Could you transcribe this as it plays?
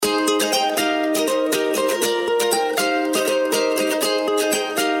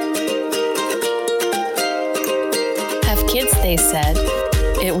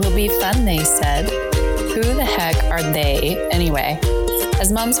and they said, who the heck are they anyway?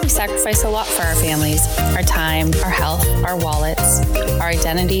 As moms, we sacrifice a lot for our families, our time, our health, our wallets, our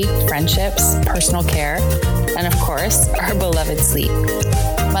identity, friendships, personal care, and of course, our beloved sleep.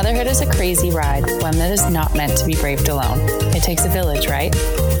 Motherhood is a crazy ride, one that is not meant to be braved alone. It takes a village, right?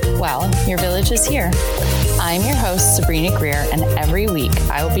 Well, your village is here. I'm your host, Sabrina Greer, and every week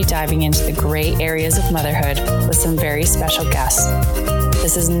I will be diving into the gray areas of motherhood with some very special guests.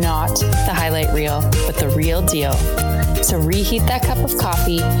 This is not the highlight reel, but the real deal. So reheat that cup of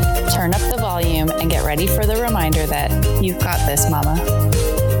coffee, turn up the volume, and get ready for the reminder that you've got this, mama.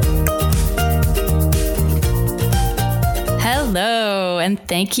 Hello, and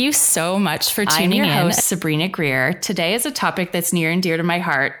thank you so much for tuning in. I'm your host, Sabrina Greer. Today is a topic that's near and dear to my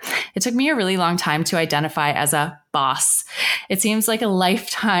heart. It took me a really long time to identify as a boss. It seems like a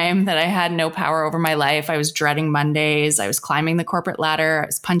lifetime that I had no power over my life. I was dreading Mondays. I was climbing the corporate ladder. I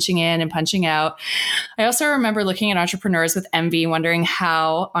was punching in and punching out. I also remember looking at entrepreneurs with envy, wondering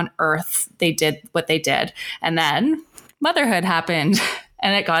how on earth they did what they did. And then motherhood happened.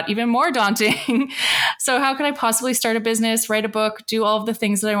 And it got even more daunting. So how could I possibly start a business, write a book, do all of the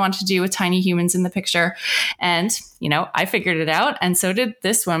things that I want to do with tiny humans in the picture? And, I figured it out. And so did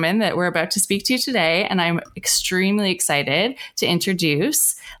this woman that we're about to speak to today. And I'm extremely excited to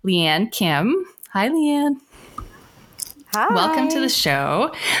introduce Leanne Kim. Hi, Leanne. Hi. Welcome to the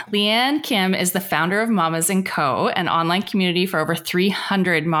show. Leanne Kim is the founder of Mamas & Co., an online community for over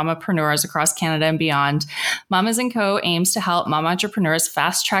 300 mamapreneurs across Canada and beyond. Mamas & Co. aims to help mama entrepreneurs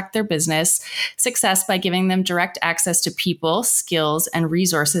fast-track their business success by giving them direct access to people, skills, and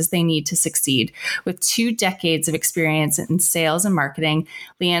resources they need to succeed. With 2 decades of experience in sales and marketing,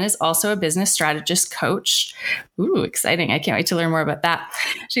 Leanne is also a business strategist coach. Ooh, exciting. I can't wait to learn more about that.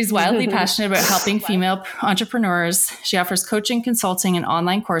 She's wildly passionate about helping female entrepreneurs. She offers coaching, consulting, and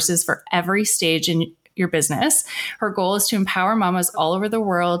online courses for every stage in your business. Her goal is to empower mamas all over the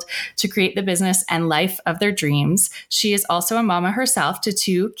world to create the business and life of their dreams. She is also a mama herself to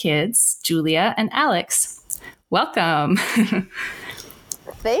 2 kids, Julia and Alex. Welcome.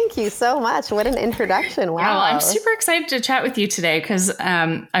 Thank you so much. What an introduction. Wow. Yeah, well, I'm super excited to chat with you today because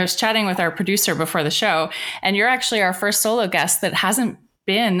I was chatting with our producer before the show, and you're actually our first solo guest that hasn't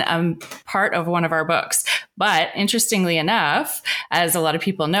been part of one of our books. But interestingly enough, as a lot of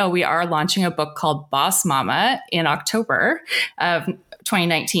people know, we are launching a book called Boss Mama in October of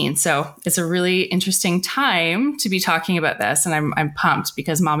 2019. So it's a really interesting time to be talking about this. And I'm pumped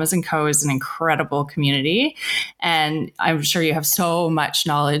because Mamas & Co. is an incredible community. And I'm sure you have so much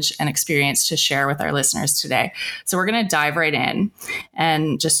knowledge and experience to share with our listeners today. So we're going to dive right in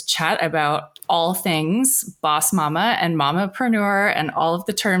and just chat about all things boss mama and mamapreneur and all of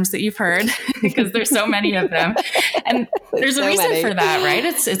the terms that you've heard because there's so many of them. And there's a reason for that, right?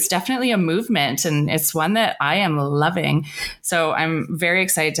 It's definitely a movement and it's one that I am loving. So I'm very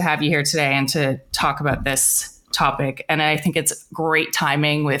excited to have you here today and to talk about this topic. And I think it's great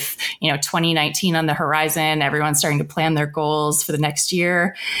timing with, 2019 on the horizon, everyone's starting to plan their goals for the next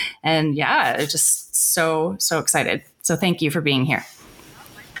year. And yeah, just so excited. So thank you for being here.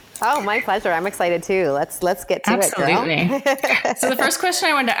 Oh, my pleasure. I'm excited too. Let's get to it, girl. Absolutely. So the first question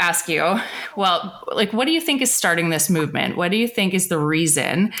I wanted to ask you, what do you think is starting this movement? What do you think is the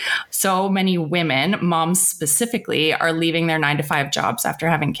reason so many women, moms specifically, are leaving their 9-to-5 jobs after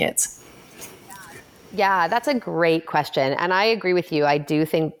having kids? Yeah, that's a great question. And I agree with you. I do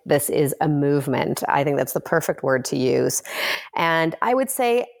think this is a movement. I think that's the perfect word to use. And I would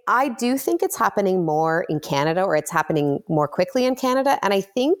say I do think it's happening more in Canada, or it's happening more quickly in Canada. And I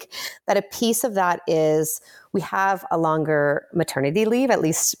think that a piece of that is we have a longer maternity leave, at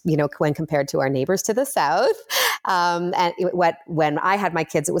least, when compared to our neighbors to the south. And when I had my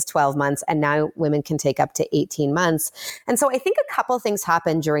kids, it was 12 months, and now women can take up to 18 months. And so I think a couple of things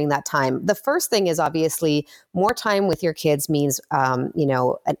happen during that time. The first thing is obviously more time with your kids means,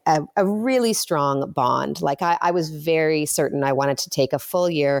 a really strong bond. Like I was very certain I wanted to take a full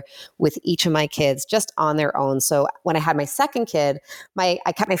year with each of my kids just on their own. So when I had my second kid, I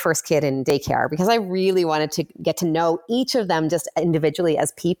kept my first kid in daycare because I really wanted to get to know each of them just individually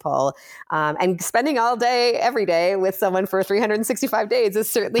as people. And spending all day, every day with someone for 365 days is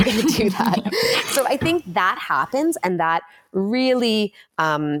certainly going to do that. So I think that happens, and that really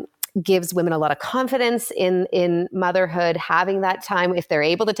gives women a lot of confidence in motherhood, having that time, if they're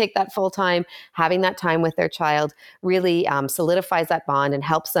able to take that full time, having that time with their child really solidifies that bond and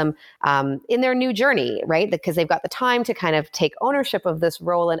helps them in their new journey, right? Because they've got the time to kind of take ownership of this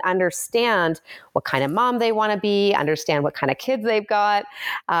role and understand what kind of mom they want to be, understand what kind of kids they've got.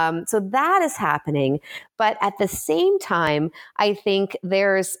 So that is happening. But at the same time, I think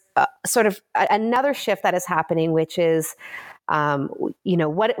there's sort of another shift that is happening, which is,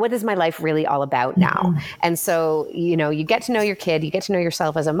 what is my life really all about now? And so, you get to know your kid, you get to know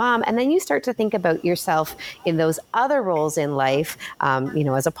yourself as a mom, and then you start to think about yourself in those other roles in life,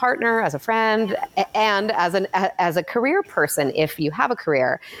 as a partner, as a friend, and as a career person, if you have a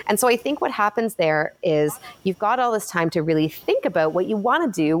career. And so I think what happens there is you've got all this time to really think about what you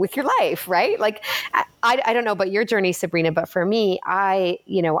want to do with your life, right? Like, I don't know about your journey, Sabrina, but for me, I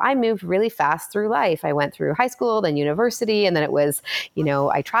moved really fast through life. I went through high school, then university, and then it was,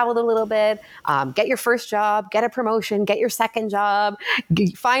 I traveled a little bit, get your first job, get a promotion, get your second job,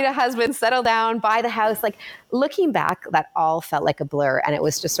 find a husband, settle down, buy the house. Like, looking back, that all felt like a blur. And it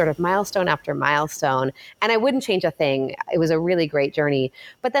was just sort of milestone after milestone. And I wouldn't change a thing. It was a really great journey.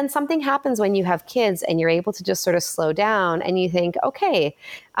 But then something happens when you have kids and you're able to just sort of slow down and you think, okay,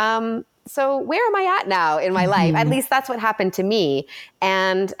 so where am I at now in my life? At least that's what happened to me.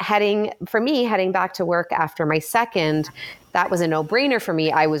 And heading back to work after my second, that was a no-brainer for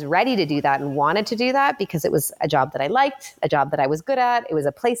me. I was ready to do that and wanted to do that because it was a job that I liked, a job that I was good at. It was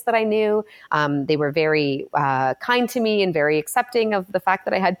a place that I knew. They were very kind to me and very accepting of the fact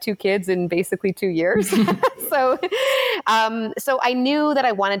that I had 2 kids in basically 2 years. So I knew that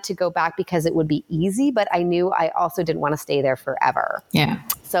I wanted to go back because it would be easy, but I knew I also didn't want to stay there forever. Yeah.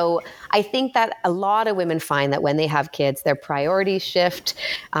 So I think that a lot of women find that when they have kids, their priorities shift.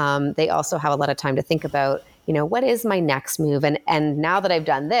 They also have a lot of time to think about, what is my next move? And now that I've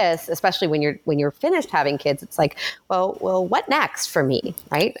done this, especially when you're finished having kids, it's like, well, what next for me,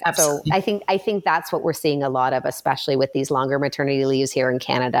 right? Absolutely. So I think that's what we're seeing a lot of, especially with these longer maternity leaves here in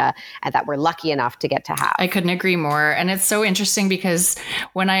Canada, and that we're lucky enough to get to have. I couldn't agree more. And it's so interesting because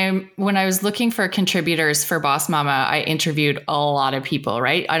when I was looking for contributors for Boss Mama, I interviewed a lot of people,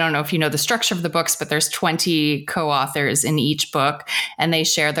 right? I don't know if you know the structure of the books, but there's 20 co-authors in each book, and they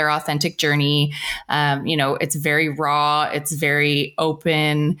share their authentic journey. It's very raw. It's very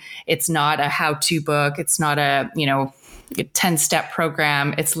open. It's not a how-to book. It's not a 10-step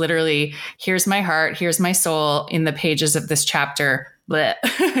program. It's literally, here's my heart, here's my soul in the pages of this chapter. And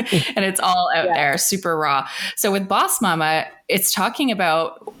it's all out there, super raw. So with Boss Mama, it's talking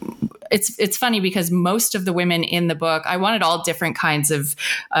about, it's funny because most of the women in the book, I wanted all different kinds of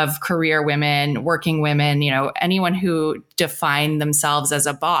career women, working women, anyone who define themselves as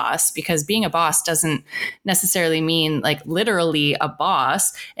a boss, because being a boss doesn't necessarily mean like literally a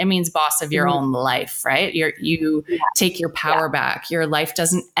boss. It means boss of your own life, right? You take your power back. Your life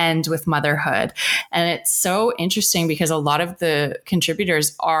doesn't end with motherhood. And it's so interesting because a lot of the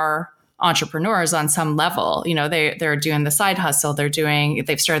contributors are entrepreneurs on some level. They're doing the side hustle,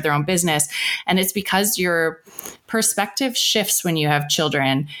 they've started their own business. And it's because your perspective shifts when you have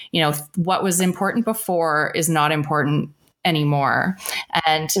children. What was important before is not important anymore.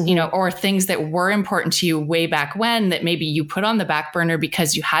 And, or things that were important to you way back when that maybe you put on the back burner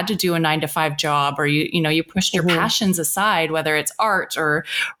because you had to do a 9-to-5 job, or you pushed your passions aside, whether it's art or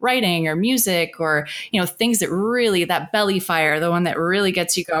writing or music or, things that really, that belly fire, the one that really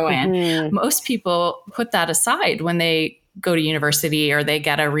gets you going. Most people put that aside when they go to university or they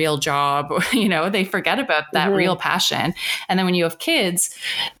get a real job, they forget about that real passion. And then when you have kids,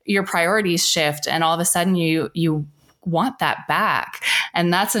 your priorities shift and all of a sudden you want that back.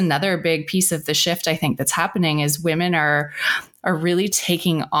 And that's another big piece of the shift I think that's happening is women are really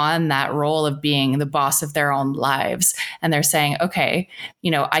taking on that role of being the boss of their own lives. And they're saying, okay,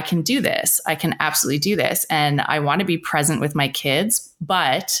 I can do this. I can absolutely do this. And I want to be present with my kids,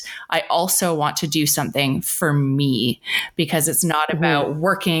 but I also want to do something for me because it's not about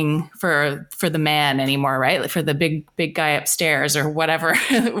working for the man anymore, right? Like for the big guy upstairs or whatever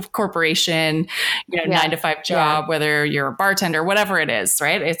corporation, 9-to-5 job, whether you're a bartender, whatever it is,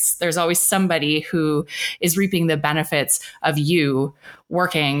 right? There's always somebody who is reaping the benefits of you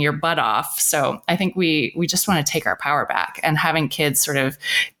working your butt off. So I think we just want to take our power back, and having kids sort of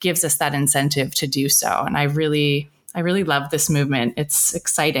gives us that incentive to do so. And I really love this movement. It's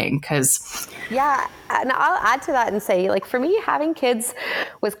exciting because... Yeah. And I'll add to that and say, like, for me, having kids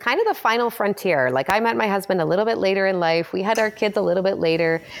was kind of the final frontier. Like, I met my husband a little bit later in life. We had our kids a little bit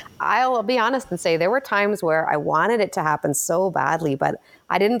later. I'll be honest and say there were times where I wanted it to happen so badly, but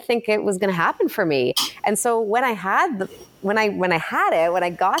I didn't think it was going to happen for me. And so when I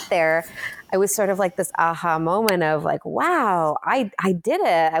got there, I was sort of like this aha moment of like, wow, I did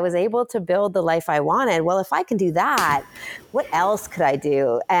it. I was able to build the life I wanted. Well, if I can do that, what else could I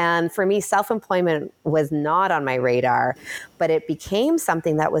do? And for me, self-employment was not on my radar, but it became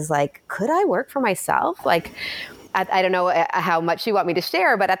something that was like, could I work for myself? Like, I don't know how much you want me to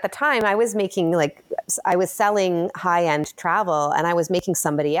share, but at the time I was selling high-end travel, and I was making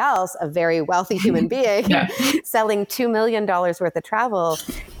somebody else, a very wealthy human being, selling $2 million worth of travel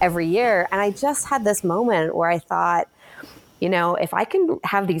every year. And I just had this moment where I thought, if I can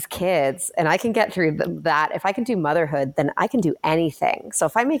have these kids and I can get through that, if I can do motherhood, then I can do anything. So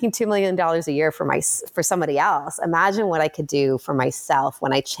if I'm making $2 million a year for somebody else, imagine what I could do for myself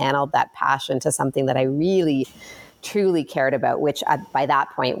when I channeled that passion to something that I really, truly cared about, which by that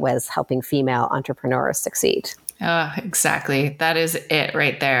point was helping female entrepreneurs succeed. Exactly. That is it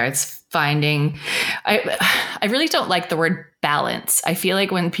right there. It's finding, I really don't like the word balance. I feel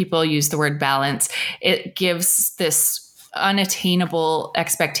like when people use the word balance, it gives this unattainable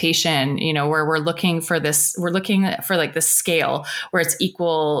expectation, where we're looking for like this scale where it's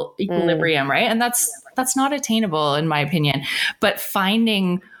equilibrium, right? And that's not attainable in my opinion. But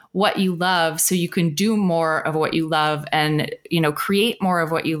finding what you love so you can do more of what you love and, create more of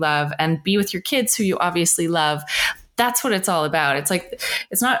what you love and be with your kids who you obviously love. That's what it's all about. It's like,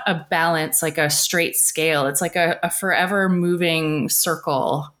 it's not a balance, like a straight scale. It's like a forever moving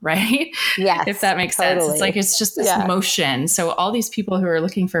circle, right? Yes. If that makes sense. It's like, it's just this motion. So all these people who are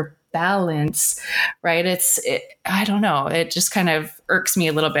looking for balance, right? I don't know. It just kind of irks me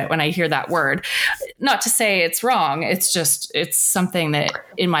a little bit when I hear that word. Not to say it's wrong. It's something that,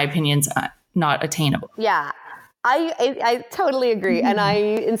 in my opinion, is not attainable. Yeah. I totally agree. And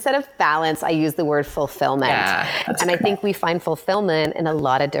instead of balance, I use the word fulfillment. And I think we find fulfillment in a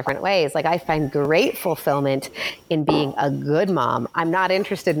lot of different ways. Like I find great fulfillment in being a good mom. I'm not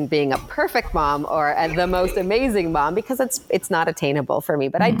interested in being a perfect mom or the most amazing mom because it's not attainable for me.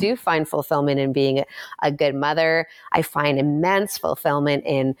 But I do find fulfillment in being a good mother. I find immense fulfillment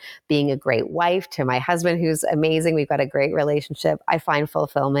in being a great wife to my husband, who's amazing. We've got a great relationship. I find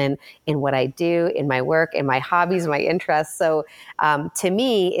fulfillment in what I do, in my work, in my hobbies, my interests. So to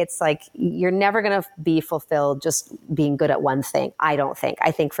me, it's like you're never going to be fulfilled just being good at one thing. I don't think.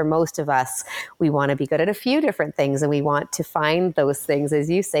 I think for most of us, we want to be good at a few different things, and we want to find those things, as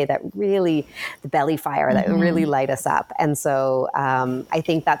you say, that really the belly fire that really light us up. And so I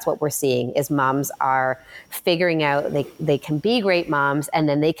think that's what we're seeing is moms are figuring out they can be great moms, and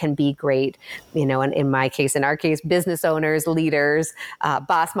then they can be great, and in our case, business owners, leaders,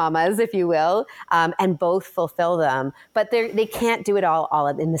 boss mamas, if you will, and both fulfill them, but they can't do it all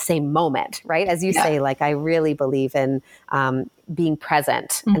in the same moment, right? As you say, like I really believe in being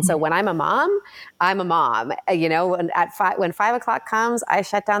present. And so when I'm a mom, I'm a mom. When 5 o'clock comes, I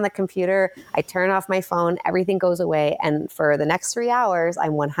shut down the computer, I turn off my phone, everything goes away. And for the next 3 hours,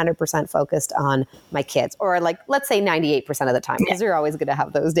 I'm 100% focused on my kids, or like, let's say 98% of the time, because you're always going to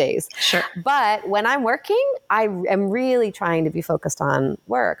have those days. Sure. But when I'm working, I am really trying to be focused on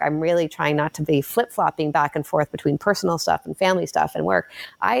work. I'm really trying not to be flip-flopping back and forth between personal stuff and family stuff and work.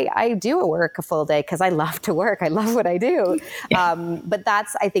 I do work a full day because I love to work. I love what I do. But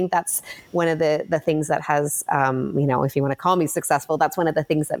I think that's one of the things that has, if you want to call me successful, that's one of the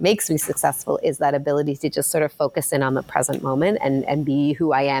things that makes me successful is that ability to just sort of focus in on the present moment and be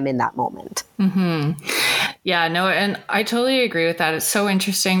who I am in that moment. Mm-hmm. Yeah, no, and I totally agree with that. It's so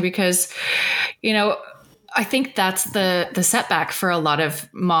interesting because, I think that's the setback for a lot of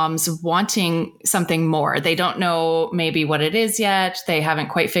moms wanting something more. They don't know maybe what it is yet. They haven't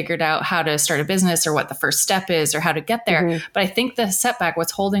quite figured out how to start a business or what the first step is or how to get there. But I think the setback,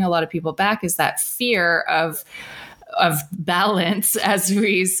 what's holding a lot of people back is that fear of balance, as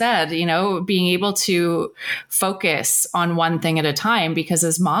we said, being able to focus on one thing at a time, because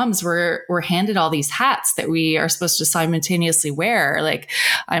as moms, we're handed all these hats that we are supposed to simultaneously wear. Like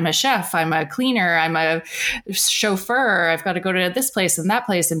I'm a chef, I'm a cleaner, I'm a chauffeur. I've got to go to this place and that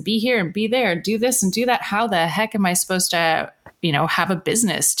place and be here and be there and do this and do that. How the heck am I supposed to have a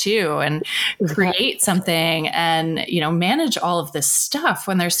business too and create something and, manage all of this stuff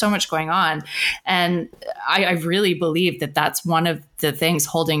when there's so much going on. And I really believe that that's one of the things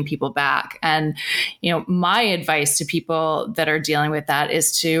holding people back. And, my advice to people that are dealing with that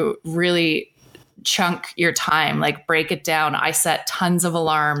is to really chunk your time, like break it down. I set tons of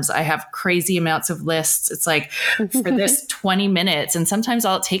alarms. I have crazy amounts of lists. It's like for this 20 minutes. And sometimes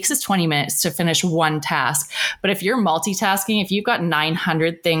all it takes is 20 minutes to finish one task. But if you're multitasking, if you've got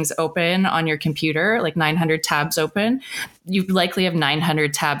 900 things open on your computer, like 900 tabs open, you likely have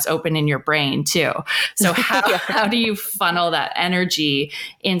 900 tabs open in your brain too. So how do you funnel that energy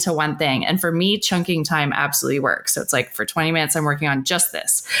into one thing? And for me, chunking time absolutely works. So it's like for 20 minutes, I'm working on just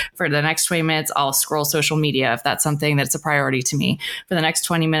this. For the next 20 minutes, I'll scroll social media if that's something that's a priority to me. For the next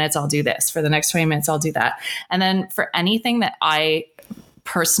 20 minutes, I'll do this. For the next 20 minutes, I'll do that. And then for anything that I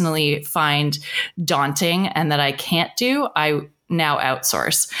personally find daunting and that I can't do, I now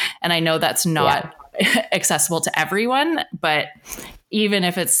outsource. And I know that's not accessible to everyone, but even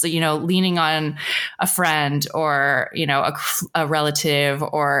if it's, leaning on a friend or, a relative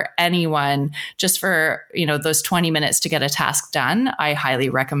or anyone just for, those 20 minutes to get a task done, I highly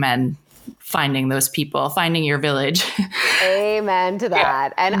recommend finding those people, finding your village. Amen to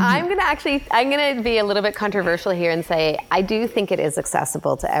that. And I'm going to be a little bit controversial here and say, I do think it is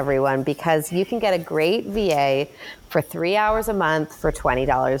accessible to everyone because you can get a great VA for 3 hours a month for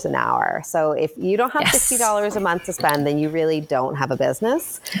 $20 an hour. So if you don't have $50 a month to spend, then you really don't have a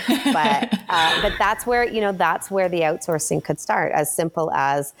business. But that's where, that's where the outsourcing could start, as simple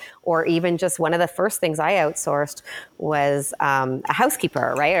as, or even just one of the first things I outsourced was a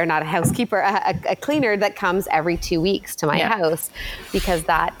housekeeper, right? Or not a housekeeper, a cleaner that comes every 2 weeks to my house, because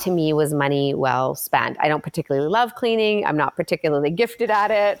that to me was money well spent. I don't particularly love cleaning. I'm not particularly gifted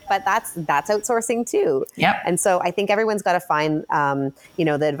at it, but that's outsourcing too. Yep. And so I think everyone's got to find,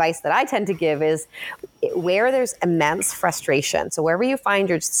 the advice that I tend to give is where there's immense frustration. So wherever you find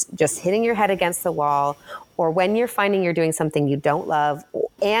you're just hitting your head against the wall, or when you're finding you're doing something you don't love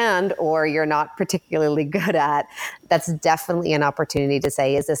or you're not particularly good at, that's definitely an opportunity to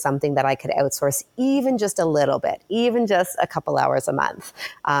say, is this something that I could outsource even just a little bit, even just a couple hours a month,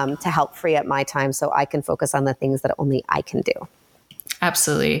 to help free up my time so I can focus on the things that only I can do.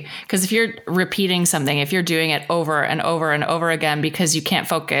 Absolutely. Because if you're repeating something, if you're doing it over and over and over again because you can't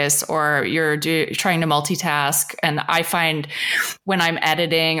focus or you're trying to multitask, and I find when I'm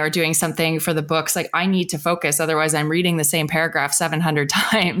editing or doing something for the books, like I need to focus. Otherwise, I'm reading the same paragraph 700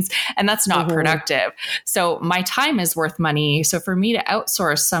 times and that's not productive. So my time is worth money. So for me to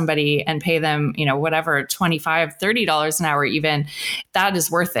outsource somebody and pay them, whatever, $25, $30 an hour even, that is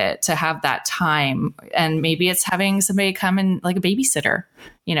worth it to have that time. And maybe it's having somebody come in like a babysitter.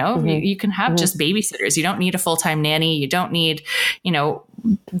 You can have just babysitters. You don't need a full-time nanny. You don't need,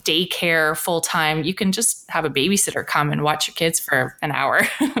 daycare full-time. You can just have a babysitter come and watch your kids for an hour.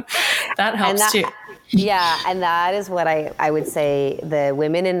 That helps too. Yeah. And that is what I would say the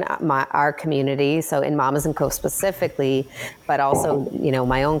women in our community, so in Mamas & Co specifically, but also,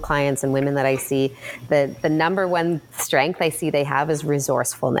 my own clients and women that I see, the number one strength I see they have is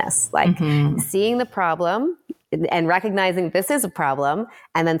resourcefulness, like seeing the problem and recognizing this is a problem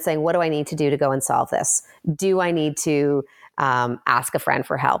and then saying, what do I need to do to go and solve this? Do I need to ask a friend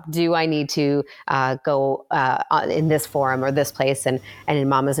for help? Do I need to go in this forum or this place? And in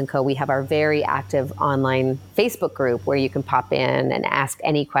Mamas & Co, we have our very active online Facebook group where you can pop in and ask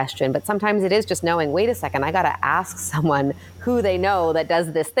any question. But sometimes it is just knowing, wait a second, I got to ask someone who they know that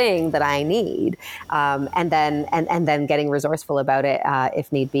does this thing that I need. And then getting resourceful about it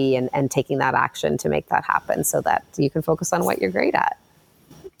if need be, and taking that action to make that happen so that you can focus on what you're great at.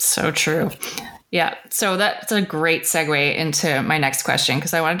 So true. Yeah. So that's a great segue into my next question,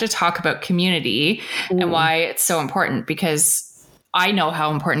 because I wanted to talk about community and why it's so important, because I know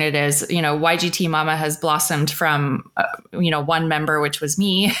how important it is. YGT Mama has blossomed from, one member, which was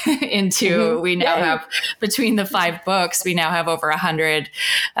me, into we now have, between the 5 books, we now have over 100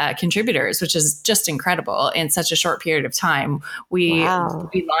 contributors, which is just incredible in such a short period of time. We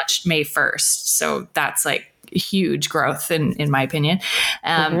launched May 1st. So that's like huge growth in my opinion.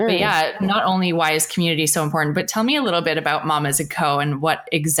 But yeah, not only why is community so important, but tell me a little bit about Mamas & Co and what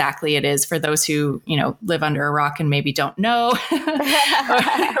exactly it is for those who, live under a rock and maybe don't know or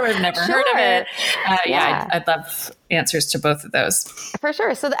have never heard of it. I'd love answers to both of those. For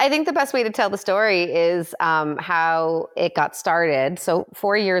sure. So I think the best way to tell the story is how it got started. So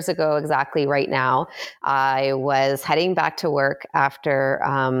 4 years ago, exactly right now, I was heading back to work after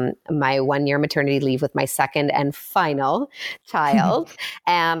my 1-year maternity leave with my second and final child.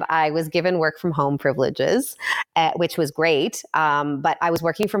 And I was given work from home privileges, which was great. But I was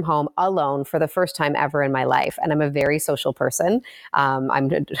working from home alone for the first time ever in my life. And I'm a very social person.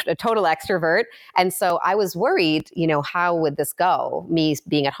 I'm a total extrovert. And so I was worried, how would this go? Me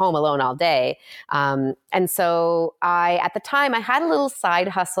being at home alone all day. And so at the time, I had a little side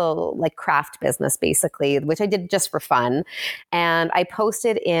hustle, like craft business, basically, which I did just for fun. And I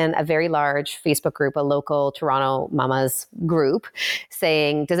posted in a very large Facebook group, a local Toronto mamas group,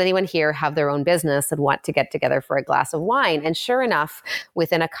 saying, does anyone here have their own business and want to get together for a glass of wine? And sure enough,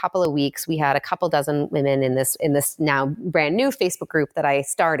 within a couple of weeks, we had a couple dozen women in this now brand new Facebook group that I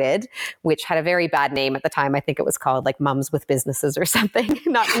started, which had a very bad name at the time. I think it was called like Mums with Businesses or something,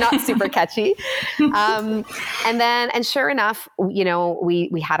 not super catchy. And sure enough,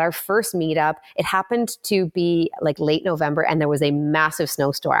 we had our first meetup. It happened to be like late November, and there was a massive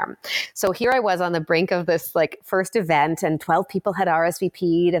snowstorm. So here I was on the brink of this like first event, and 12 people had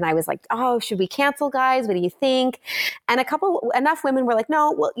RSVP'd, and I was like, oh, should we cancel, guys? What do you think? And enough women were like,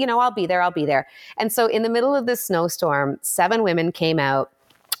 no, well, I'll be there. And so in the middle of this snowstorm, 7 women came out.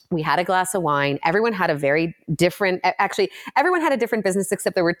 We had a glass of wine. Everyone had a different business,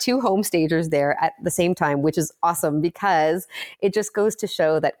 except there were 2 home stagers there at the same time, which is awesome because it just goes to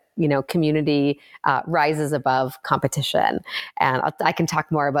show that, community rises above competition. And I can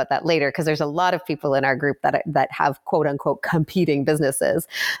talk more about that later because there's a lot of people in our group that have quote unquote competing businesses.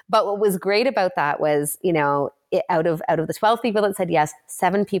 But what was great about that was, out of the 12 people that said yes,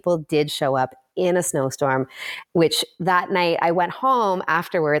 7 people did show up in a snowstorm, which that night I went home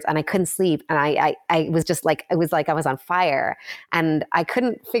afterwards and I couldn't sleep. And I was just like, it was like I was on fire and I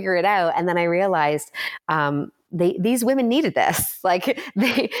couldn't figure it out. And then I realized, these women needed this. Like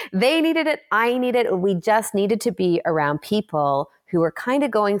they needed it. I needed it. We just needed to be around people who were kind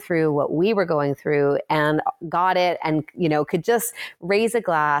of going through what we were going through and got it and, could just raise a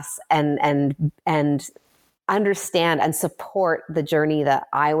glass and understand and support the journey that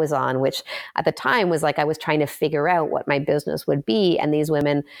I was on, which at the time was like I was trying to figure out what my business would be. And these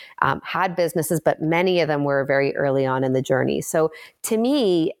women had businesses, but many of them were very early on in the journey. So to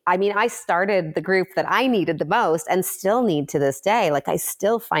me, I started the group that I needed the most and still need to this day. Like I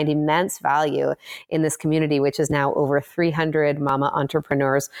still find immense value in this community, which is now over 300 mama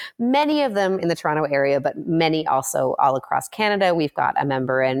entrepreneurs, many of them in the Toronto area, but many also all across Canada. We've got a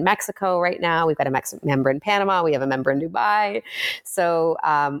member in Mexico right now. We've got a member in Panama. We have a member in Dubai. So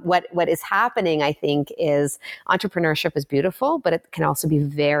what is happening, I think, is entrepreneurship is beautiful, but it can also be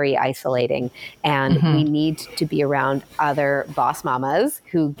very isolating. And we need to be around other boss mamas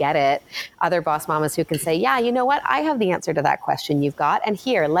who get it, other boss mamas who can say, yeah, you know what? I have the answer to that question you've got. And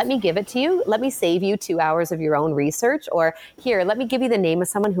here, let me give it to you. Let me save you 2 hours of your own research. Or here, let me give you the name of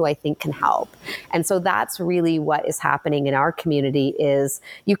someone who I think can help. And so that's really what is happening in our community is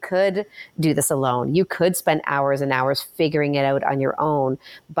you could do this alone. You could spend hours and hours figuring it out on your own.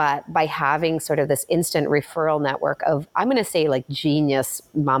 But by having sort of this instant referral network of, I'm going to say like genius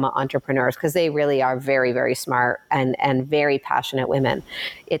mama entrepreneurs, because they really are very, very smart and very passionate women.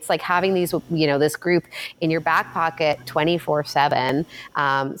 It's like having these, this group in your back pocket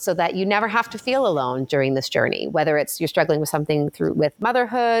 24/7 so that you never have to feel alone during this journey, whether it's you're struggling with something with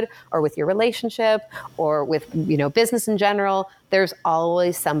motherhood or with your relationship or with, business in general. There's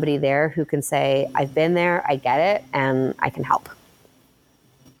always somebody there who can say, I've been there, I get it, and I can help.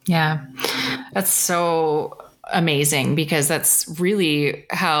 Yeah, that's so amazing because that's really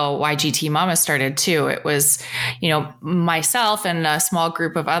how YGT Mama started too. It was, myself and a small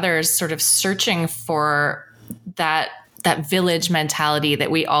group of others sort of searching for that village mentality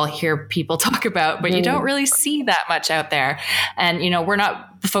that we all hear people talk about, but you don't really see that much out there. And, we're not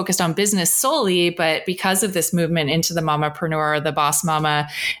focused on business solely, but because of this movement into the mamapreneur, the boss mama,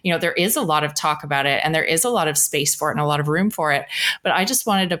 there is a lot of talk about it and there is a lot of space for it and a lot of room for it. But I just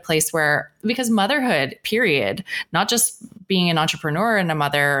wanted a place where, because motherhood, period, not just being an entrepreneur and a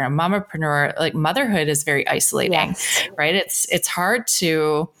mother and a mamapreneur, like motherhood is very isolating, yes. Right? It's hard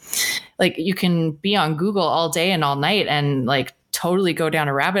to, like, you can be on Google all day and all night and like totally go down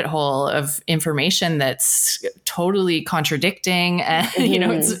a rabbit hole of information that's totally contradicting. And,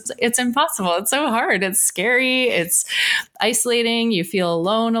 it's impossible. It's so hard. It's scary. It's isolating. You feel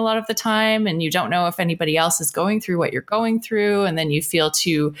alone a lot of the time and you don't know if anybody else is going through what you're going through. And then you feel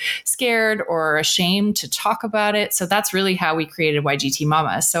too scared or ashamed to talk about it. So that's really how we created YGT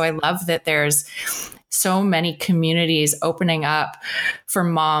Mama. So I love that there's so many communities opening up for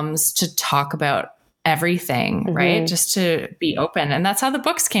moms to talk about everything, right? Just to be open. And that's how the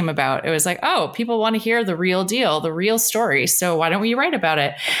books came about. It was like, oh, people want to hear the real deal, the real story. So why don't we write about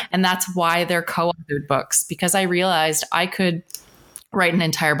it? And that's why they're co-authored books, because I realized I could write an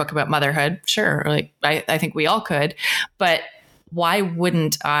entire book about motherhood. Sure. Like I think we all could, but why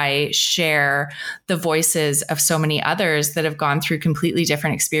wouldn't I share the voices of so many others that have gone through completely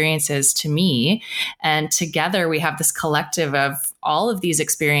different experiences to me? And together we have this collective of all of these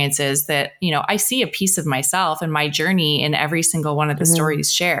experiences that, I see a piece of myself and my journey in every single one of the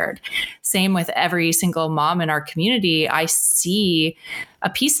stories shared. Same with every single mom in our community. I see a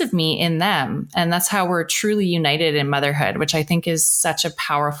piece of me in them. And that's how we're truly united in motherhood, which I think is such a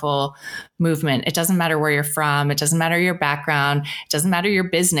powerful movement. It doesn't matter where you're from. It doesn't matter your background. It doesn't matter your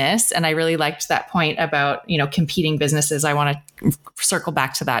business. And I really liked that point about, competing businesses. I want to circle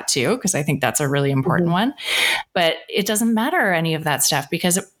back to that too, because I think that's a really important one. But it doesn't matter any of that stuff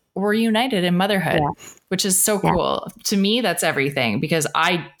because we're united in motherhood, which is so cool. To me, that's everything because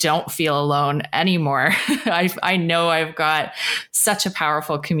I don't feel alone anymore. I know I've got such a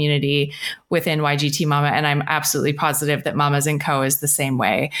powerful community within YGT Mama, and I'm absolutely positive that Mamas & Co. is the same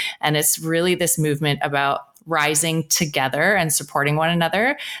way. And it's really this movement about rising together and supporting one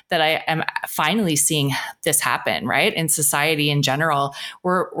another that I am finally seeing this happen, right? In society in general,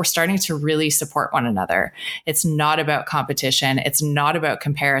 we're starting to really support one another. It's not about competition. It's not about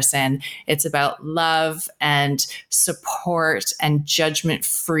comparison. It's about love and support and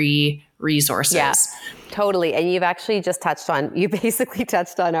judgment-free resources. Yeah, totally. And you've actually just you basically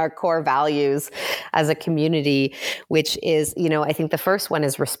touched on our core values as a community, which is, I think the first one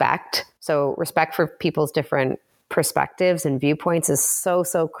is respect. So respect for people's different perspectives and viewpoints is so,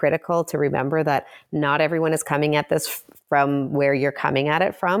 so critical to remember that not everyone is coming at this from where you're coming at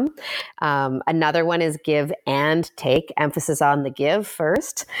it from. Another one is give and take, emphasis on the give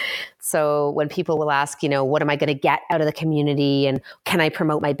first. So when people will ask, what am I going to get out of the community? And can I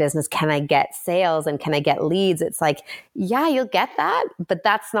promote my business? Can I get sales? And can I get leads? It's like, yeah, you'll get that, but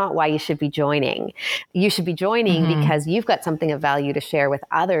that's not why you should be joining. You should be joining because you've got something of value to share with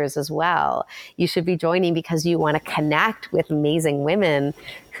others as well. You should be joining because you want to connect with amazing women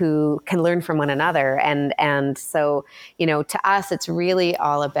who can learn from one another. And so, to us, it's really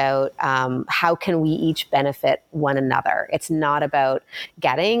all about how can we each benefit one another. It's not about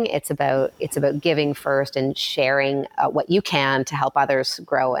getting, it's about giving first and sharing what you can to help others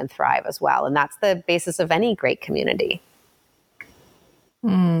grow and thrive as well. And that's the basis of any great community.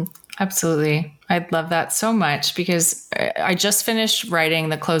 Absolutely. I love that so much because I just finished writing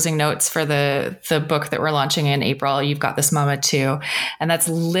the closing notes for the book that we're launching in April. You've Got This Mama Too. And that's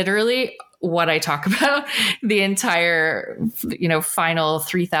literally what I talk about. The entire, final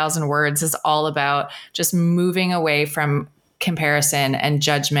 3,000 words is all about just moving away from comparison and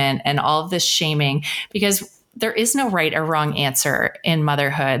judgment and all of this shaming, because there is no right or wrong answer in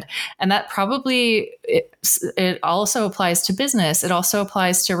motherhood. And that probably, it also applies to business. It also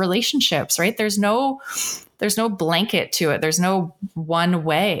applies to relationships, right? There's no blanket to it. There's no one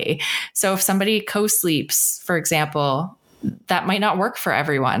way. So if somebody co-sleeps, for example, that might not work for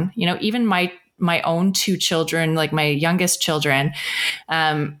everyone. Even my own two children, like my youngest children,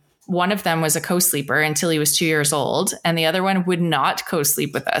 one of them was a co-sleeper until he was 2 years old. And the other one would not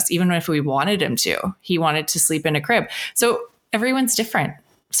co-sleep with us, even if we wanted him to. He wanted to sleep in a crib. So everyone's different.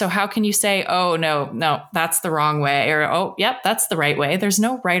 So how can you say, oh, no, that's the wrong way, or, oh, yep, that's the right way? There's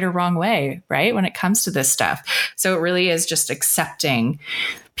no right or wrong way, right? When it comes to this stuff. So it really is just accepting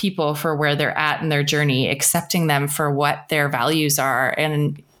people for where they're at in their journey, accepting them for what their values are,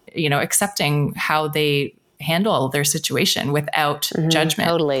 and, accepting how they handle their situation without judgment.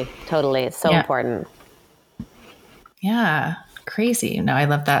 Totally. It's so important. Yeah. Crazy. No, I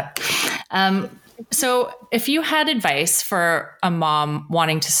love that. So if you had advice for a mom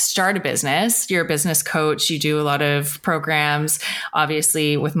wanting to start a business, you're a business coach, you do a lot of programs,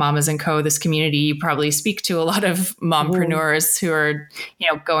 obviously with Mamas & Co., this community, you probably speak to a lot of mompreneurs who are,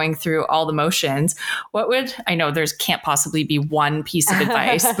 going through all the motions. I know there's can't possibly be one piece of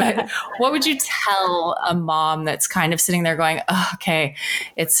advice, but what would you tell a mom that's kind of sitting there going, oh, okay,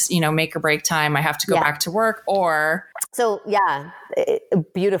 it's, make or break time. I have to go back to work, or... So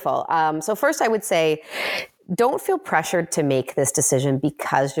beautiful. So first I would say, don't feel pressured to make this decision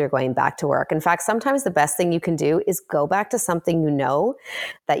because you're going back to work. In fact, sometimes the best thing you can do is go back to something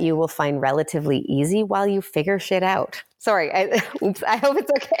that you will find relatively easy while you figure shit out. Sorry, I hope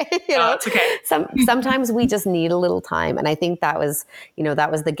it's okay. It's okay. Sometimes we just need a little time. And I think that was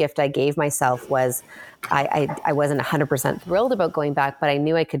the gift I gave myself was I wasn't 100% thrilled about going back, but I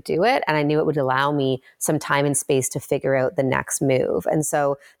knew I could do it. And I knew it would allow me some time and space to figure out the next move. And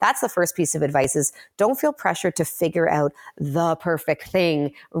so that's the first piece of advice is don't feel pressured to figure out the perfect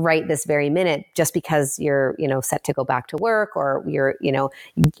thing right this very minute, just because you're, set to go back to work, or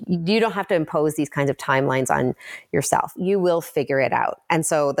you don't have to impose these kinds of timelines on yourself. You will figure it out. And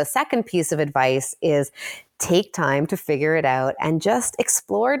so the second piece of advice is take time to figure it out and just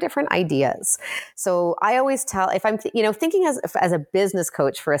explore different ideas. So I always tell, if I'm, thinking as a business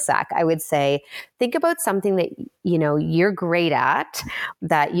coach for a sec, I would say, think about something that, you're great at,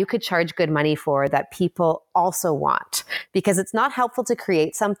 that you could charge good money for, that people also want, because it's not helpful to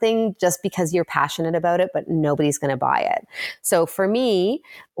create something just because you're passionate about it, but nobody's going to buy it. So for me,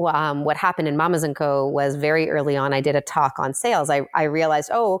 what happened in Mamas & Co. was very early on, I did a talk on sales. I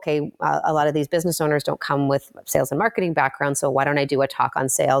realized, a lot of these business owners don't come with sales and marketing background. So why don't I do a talk on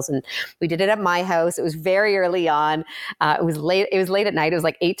sales? And we did it at my house. It was very early on. It was late at night. It was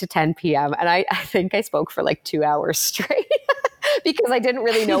like 8 to 10 p.m. And I think I spoke for like 2 hours straight. Because I didn't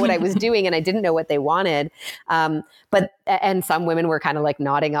really know what I was doing and I didn't know what they wanted. And some women were kind of like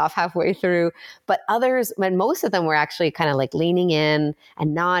nodding off halfway through, but others, and most of them were actually kind of like leaning in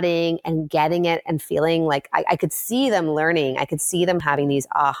and nodding and getting it and feeling like I could see them learning. I could see them having these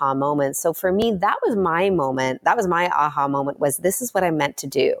aha moments. So for me, that was my moment. That was my aha moment, was this is what I meant to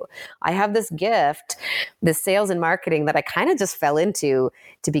do. I have this gift, this sales and marketing that I kind of just fell into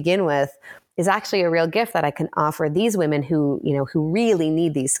to begin with, is actually a real gift that I can offer these women who really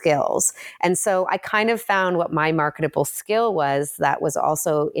need these skills. And so I kind of found what my marketable skill was that was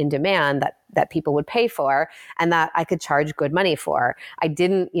also in demand, that people would pay for, and that I could charge good money for. I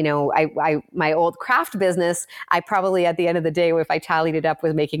didn't, my old craft business, I probably at the end of the day, if I tallied it up,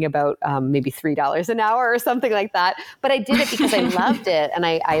 was making about maybe $3 an hour or something like that. But I did it because I loved it, and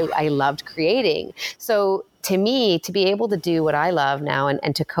I loved creating. So to me, to be able to do what I love now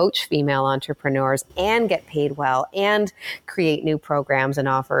and to coach female entrepreneurs and get paid well and create new programs and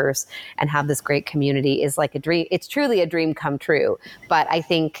offers and have this great community is like a dream. It's truly a dream come true. But I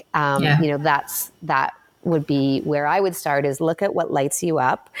think, that would be where I would start, is look at what lights you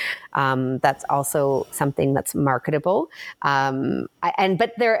up. That's also something that's marketable.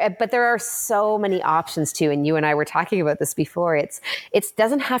 But there are so many options too. And you and I were talking about this before. It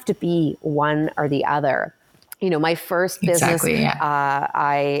doesn't have to be one or the other. My first business,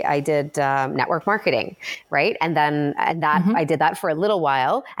 I did network marketing, right? And I did that for a little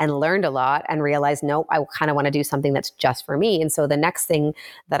while and learned a lot and realized, no, I kind of want to do something that's just for me. And so the next thing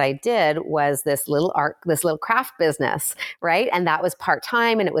that I did was this little craft business, right? And that was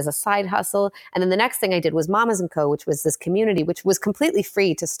part-time and it was a side hustle. And then the next thing I did was Mamas & Co., which was this community, which was completely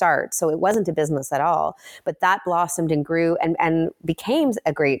free to start. So it wasn't a business at all, but that blossomed and grew and became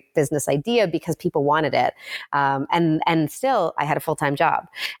a great business idea because people wanted it. And still I had a full-time job.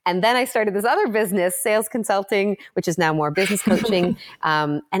 And then I started this other business, sales consulting, which is now more business coaching.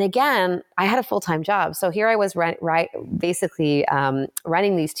 And again, I had a full-time job. So here I was basically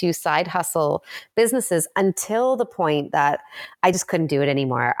running these two side hustle businesses until the point that I just couldn't do it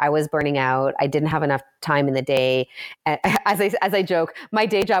anymore. I was burning out. I didn't have enough time in the day. As I joke, my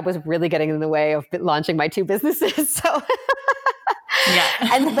day job was really getting in the way of launching my two businesses. So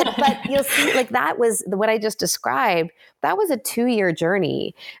yeah. But you'll see, like, that was what I just described. That was a 2-year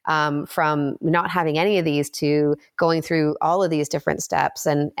journey from not having any of these to going through all of these different steps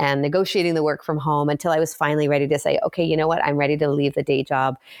and negotiating the work from home until I was finally ready to say, okay, you know what? I'm ready to leave the day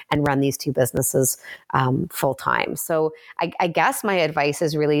job and run these two businesses full time. So I guess my advice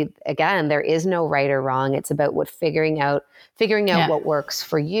is really, again, there is no right or wrong. It's about figuring out what works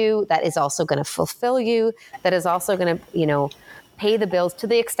for you, that is also going to fulfill you, that is also going to, pay the bills to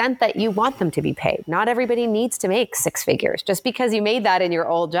the extent that you want them to be paid. Not everybody needs to make 6 figures. Just because you made that in your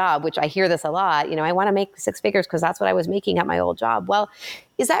old job, which I hear this a lot, I want to make 6 figures because that's what I was making at my old job. Well,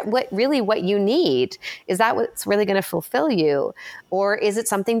 is that what you need? Is that what's really going to fulfill you? Or is it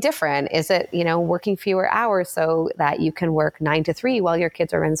something different? Is it, working fewer hours so that you can work 9 to 3 while your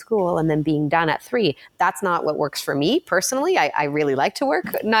kids are in school and then being done at 3? That's not what works for me personally. I really like to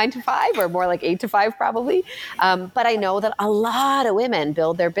work 9 to 5 or more like 8 to 5 probably. But I know that a lot of women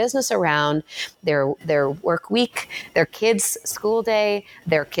build their business around their work week, their kids' school day,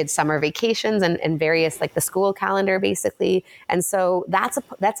 their kids' summer vacations and various, like the school calendar basically. And so that's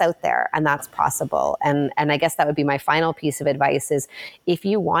out there and that's possible. And I guess that would be my final piece of advice is, if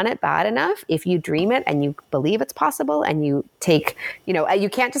you want it bad enough, if you dream it and you believe it's possible and you take, you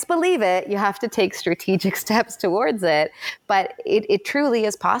can't just believe it, you have to take strategic steps towards it. But it truly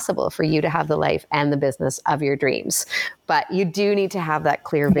is possible for you to have the life and the business of your dreams. But you do need to have that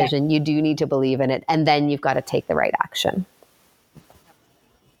clear vision. You do need to believe in it. And then you've got to take the right action.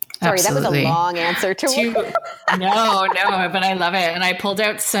 Sorry, Absolutely. That was a long answer No, but I love it. And I pulled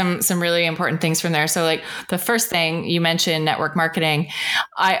out some really important things from there. So like the first thing you mentioned, network marketing,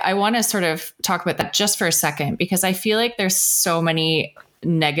 I want to sort of talk about that just for a second, because I feel like there's so many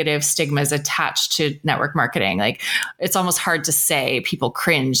negative stigmas attached to network marketing. Like it's almost hard to say. People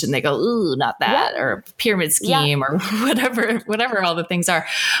cringe and they go, "Ooh, not that," or pyramid scheme or whatever all the things are.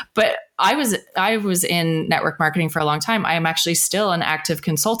 But I was in network marketing for a long time. I am actually still an active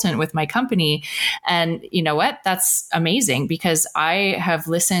consultant with my company. And you know what? That's amazing because I have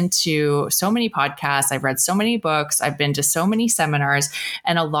listened to so many podcasts. I've read so many books. I've been to so many seminars,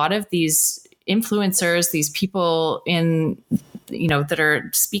 and a lot of these influencers, these people in, that are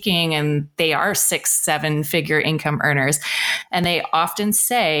speaking, and they are 6-7 figure income earners. And they often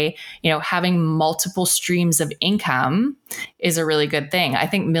say, having multiple streams of income is a really good thing. I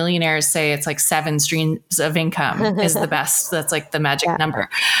think millionaires say it's like 7 streams of income is the best. That's like the magic number.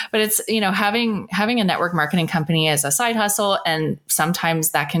 But it's, having a network marketing company as a side hustle, and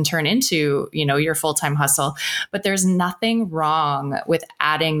sometimes that can turn into, your full-time hustle. But there's nothing wrong with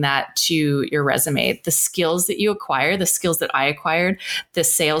adding that to your resume. The skills that you acquire, the skills that I acquired, the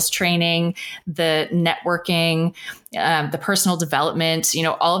sales training, the networking, the personal development,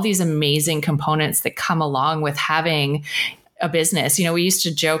 all of these amazing components that come along with having a business. We used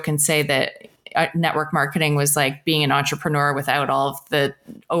to joke and say that network marketing was like being an entrepreneur without all of the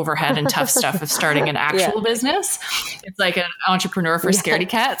overhead and tough stuff of starting an actual business. It's like an entrepreneur for scaredy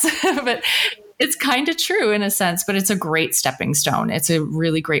cats, but it's kind of true in a sense, but it's a great stepping stone. It's a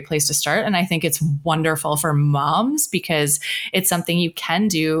really great place to start. And I think it's wonderful for moms because it's something you can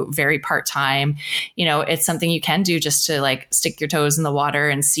do very part-time. It's something you can do just to like stick your toes in the water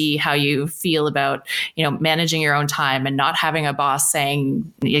and see how you feel about, managing your own time and not having a boss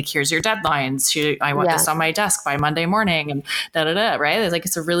saying, like, here's your deadlines. I want this on my desk by Monday morning and right? It's like,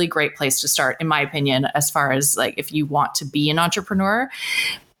 it's a really great place to start, in my opinion, as far as like, if you want to be an entrepreneur,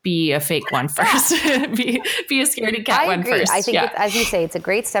 be a fake one first. be a scaredy cat one first. I think, as you say, it's a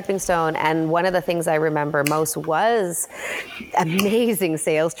great stepping stone. And one of the things I remember most was amazing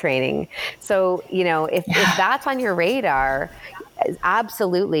sales training. So, if that's on your radar,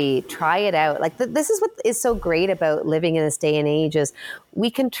 absolutely try it out. Like this is what is so great about living in this day and age is we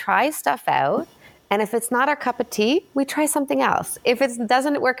can try stuff out. And if it's not our cup of tea, we try something else. If it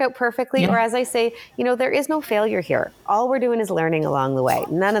doesn't work out perfectly, or as I say, there is no failure here. All we're doing is learning along the way.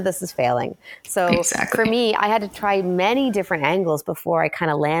 None of this is failing. So for me, I had to try many different angles before I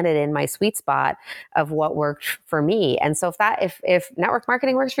kind of landed in my sweet spot of what worked for me. And so if network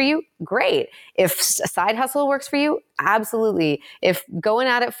marketing works for you, great. If a side hustle works for you, absolutely. If going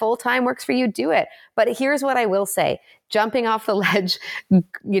at it full time works for you, do it. But here's what I will say. Jumping off the ledge,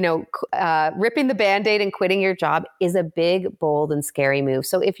 ripping the Band-Aid and quitting your job is a big, bold, and scary move.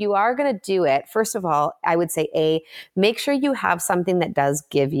 So if you are going to do it, first of all, I would say, make sure you have something that does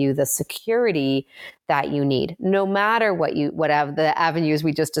give you the security that you need. No matter whatever the avenues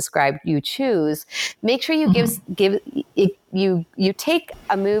we just described you choose, make sure you you take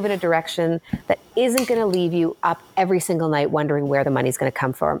a move in a direction that isn't going to leave you up every single night wondering where the money's going to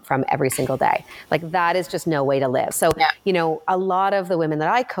come from every single day. Like that is just no way to live. So, a lot of the women that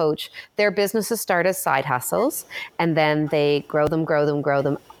I coach, their businesses start as side hustles and then they grow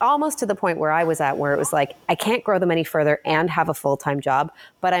them, almost to the point where I was at, where it was like, I can't grow them any further and have a full-time job,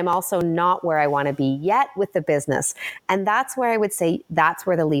 but I'm also not where I want to be yet with the business. And that's where I would say that's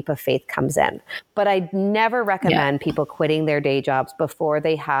where the leap of faith comes in. But I'd never recommend people quitting their day jobs before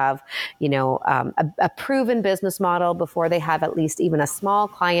they have, a proven business model, before they have at least even a small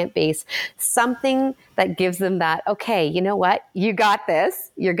client base, something that gives them that, okay, you know what, you got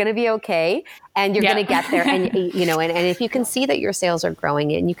this, you're going to be okay. And you're going to get there. And, and if you can see that your sales are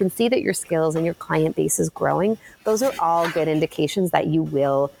growing and you can see that your skills and your client base is growing, those are all good indications that you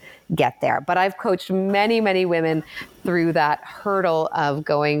will get there. But I've coached many, many women through that hurdle of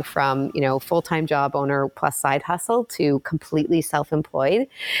going from, full-time job owner plus side hustle to completely self-employed.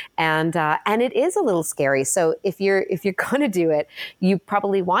 And it is a little scary. So if you're going to do it, you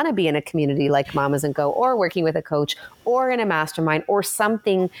probably want to be in a community like Mamas and Go, or working with a coach, or in a mastermind, or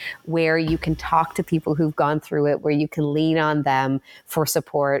something where you can talk to people who've gone through it, where you can lean on them for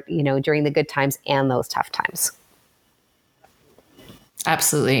support, during the good times and those tough times.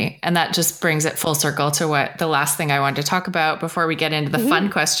 Absolutely. And that just brings it full circle to what the last thing I wanted to talk about before we get into the fun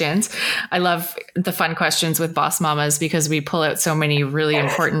questions. I love the fun questions with Boss Mamas because we pull out so many really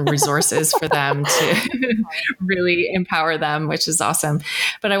important resources for them to really empower them, which is awesome.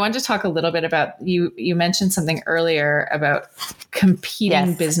 But I wanted to talk a little bit about, you mentioned something earlier about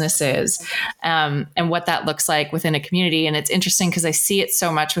competing businesses and what that looks like within a community. And it's interesting because I see it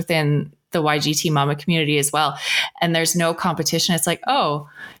so much within the YGT Mama community as well. And there's no competition. It's like, oh,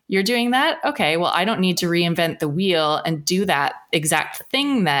 you're doing that? Okay, well, I don't need to reinvent the wheel and do that exact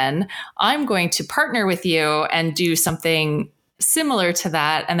thing then. I'm going to partner with you and do something similar to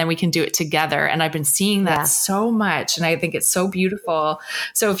that, and then we can do it together. And I've been seeing that so much, and I think it's so beautiful.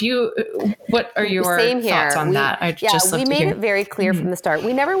 So what are your thoughts on that? We made it very clear from the start.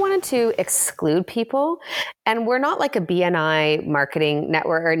 We never wanted to exclude people, and we're not like a BNI marketing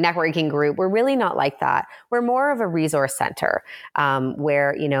network or networking group. We're really not like that. We're more of a resource center,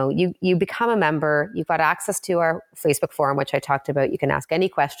 where, you become a member, you've got access to our Facebook forum, which I talked about. You can ask any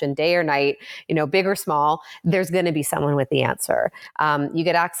question day or night, big or small, there's going to be someone with the answer. You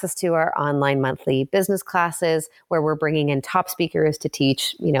get access to our online monthly business classes where we're bringing in top speakers to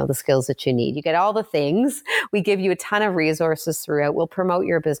teach, the skills that you need. You get all the things. We give you a ton of resources throughout. We'll promote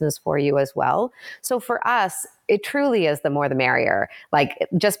your business for you as well. So for us, it truly is the more the merrier. Like,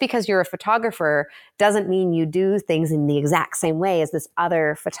 just because you're a photographer doesn't mean you do things in the exact same way as this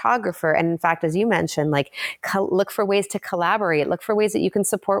other photographer. And in fact, as you mentioned, look for ways to collaborate, look for ways that you can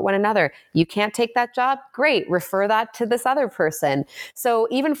support one another. You can't take that job? Great. Refer that to this other person. So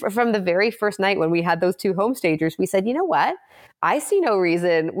even from the very first night when we had those 2 home stagers, we said, you know what? I see no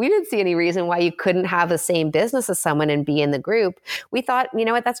reason. We didn't see any reason why you couldn't have the same business as someone and be in the group. We thought, you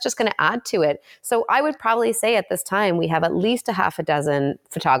know what, that's just going to add to it. So I would probably say at this time, we have at least a half a dozen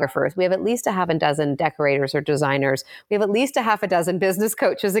photographers. We have at least a half a dozen decorators or designers. We have at least a half a dozen business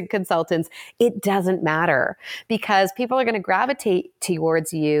coaches and consultants. It doesn't matter, because people are going to gravitate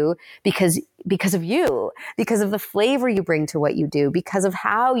towards you because of you, because of the flavor you bring to what you do, because of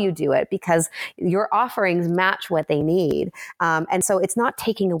how you do it, because your offerings match what they need. And so it's not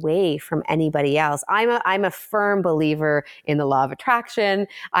taking away from anybody else. I'm a firm believer in the law of attraction.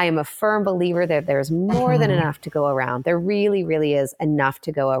 I am a firm believer that there's more than enough to go around. There really, really is enough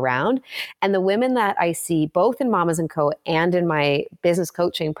to go around. And the women that I see both in Mamas & Co. and in my business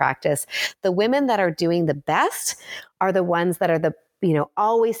coaching practice, the women that are doing the best are the ones that are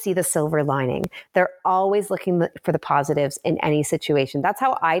always see the silver lining. They're always looking for the positives in any situation. That's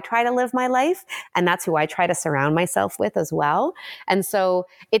how I try to live my life. And that's who I try to surround myself with as well. And so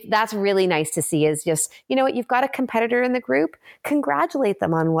that's really nice to see, is just, you've got a competitor in the group, congratulate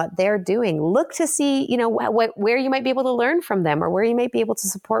them on what they're doing. Look to see, where you might be able to learn from them, or where you might be able to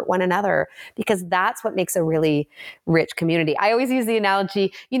support one another, because that's what makes a really rich community. I always use the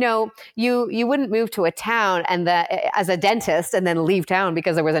analogy, you wouldn't move to a town as a dentist and then leave town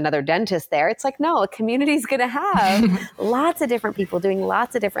because there was another dentist there. It's like, no, a community is going to have lots of different people doing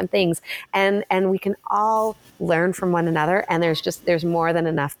lots of different things, and we can all learn from one another. And there's more than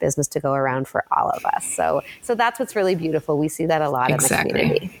enough business to go around for all of us. So that's what's really beautiful. We see that a lot in the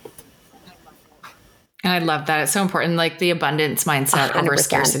community. And I love that. It's so important, like the abundance mindset 100%. Over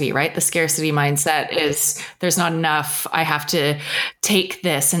scarcity, right? The scarcity mindset is there's not enough. I have to take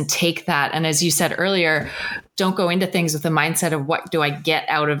this and take that. And as you said earlier, don't go into things with the mindset of what do I get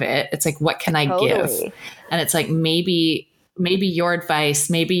out of it? It's like, what can I give? And it's like, maybe your advice,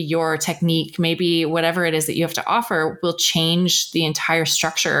 maybe your technique, maybe whatever it is that you have to offer will change the entire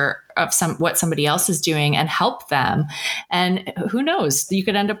structure of what somebody else is doing and help them. And who knows, you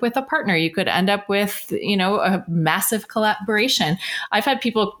could end up with a partner. You could end up with, a massive collaboration. I've had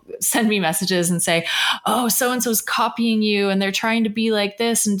people send me messages and say, oh, so-and-so's copying you and they're trying to be like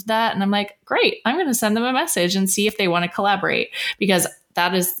this and that. And I'm like, great, I'm going to send them a message and see if they want to collaborate, because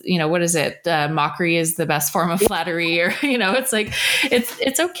that is, what is it? Mockery is the best form of flattery, or, it's like,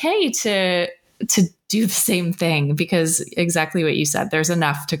 it's okay to do the same thing, because exactly what you said, there's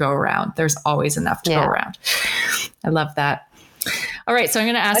enough to go around. There's always enough to go around. I love that. All right. So I'm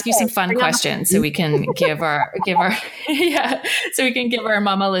going to ask you some fun questions so we can give our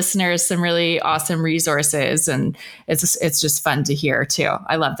mama listeners some really awesome resources. And it's just fun to hear too.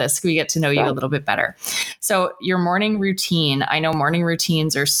 I love this. We get to know you a little bit better. So your morning routine, I know morning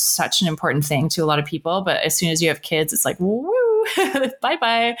routines are such an important thing to a lot of people, but as soon as you have kids, it's like, woo,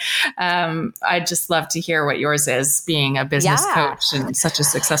 bye-bye. I'd just love to hear what yours is, being a business coach and such a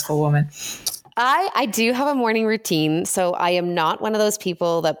successful woman. I do have a morning routine. So I am not one of those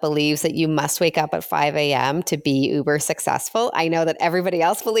people that believes that you must wake up at 5 a.m. to be uber successful. I know that everybody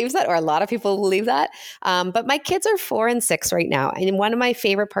else believes that, or a lot of people believe that. But my kids are 4 and 6 right now. And one of my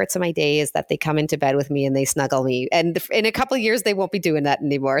favorite parts of my day is that they come into bed with me and they snuggle me. And in a couple of years, they won't be doing that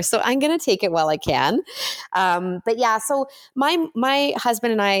anymore. So I'm going to take it while I can. But yeah, so my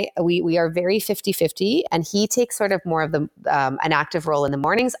husband and I, we are very 50-50, and he takes sort of more of the an active role in the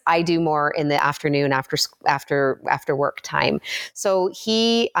mornings. I do more in the afternoon after work time. So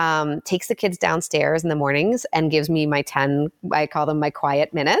he takes the kids downstairs in the mornings and gives me my 10, I call them my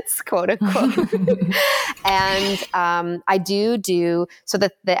quiet minutes, quote unquote. And I do, so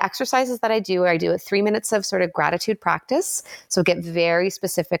the exercises that I do a 3 minutes of sort of gratitude practice. So get very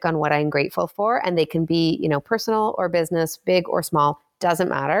specific on what I'm grateful for. And they can be, personal or business, big or small, doesn't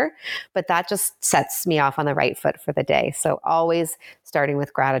matter. But that just sets me off on the right foot for the day. So always starting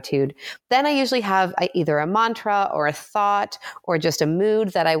with gratitude. Then I usually have either a mantra or a thought or just a mood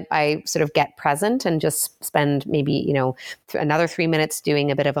that I sort of get present and just spend maybe, another 3 minutes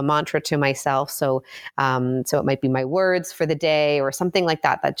doing a bit of a mantra to myself. So it might be my words for the day or something like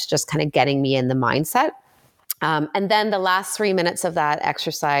that. That's just kind of getting me in the mindset. And then the last 3 minutes of that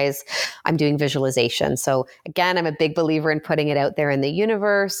exercise, I'm doing visualization. So again, I'm a big believer in putting it out there in the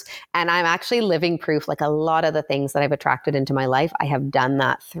universe. And I'm actually living proof, like a lot of the things that I've attracted into my life, I have done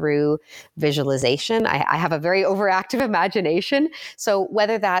that through visualization. I have a very overactive imagination. So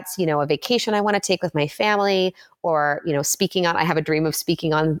whether that's, a vacation I want to take with my family, or, I have a dream of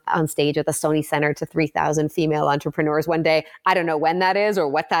speaking on stage at the Sony Center to 3,000 female entrepreneurs one day. I don't know when that is or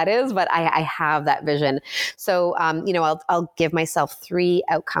what that is, but I have that vision. So, I'll give myself 3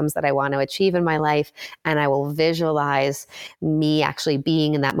 outcomes that I want to achieve in my life, and I will visualize me actually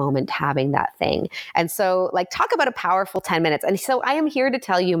being in that moment, having that thing. And so, talk about a powerful 10 minutes. And so I am here to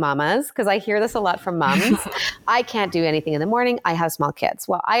tell you, mamas, because I hear this a lot from moms, I can't do anything in the morning. I have small kids.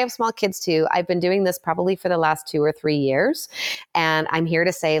 Well, I have small kids too. I've been doing this probably for the last 2 or 3 years. And I'm here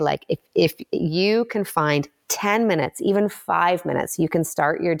to say, if you can find 10 minutes, even 5 minutes, you can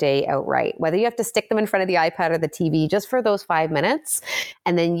start your day out right. Whether you have to stick them in front of the iPad or the TV, just for those 5 minutes.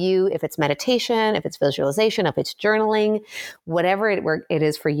 And then if it's meditation, if it's visualization, if it's journaling, whatever it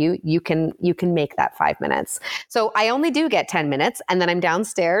is for you, you can make that 5 minutes. So I only do get 10 minutes, and then I'm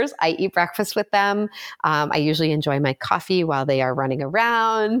downstairs. I eat breakfast with them. I usually enjoy my coffee while they are running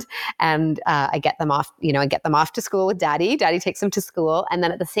around, and I get them off, to school with Daddy. Daddy takes them to school. And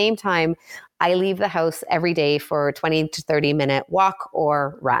then at the same time, I leave the house every day for a 20 to 30 minute walk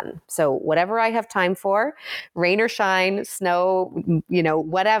or run. So whatever I have time for, rain or shine, snow,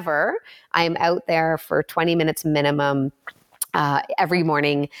 whatever, I'm out there for 20 minutes minimum every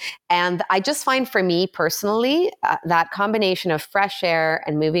morning. And I just find, for me personally, that combination of fresh air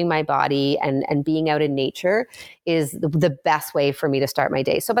and moving my body and being out in nature is the best way for me to start my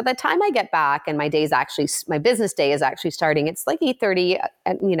day. So by the time I get back and my business day is actually starting, it's like 8:30,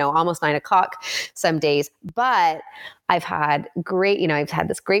 almost 9 o'clock some days. But I've had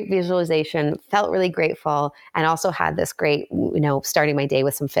this great visualization, felt really grateful, and also had this great, starting my day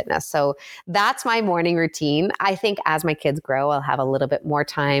with some fitness. So that's my morning routine. I think as my kids grow, I'll have a little bit more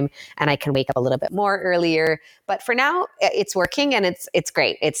time and I can wake up a little bit more earlier. But for now, it's working and it's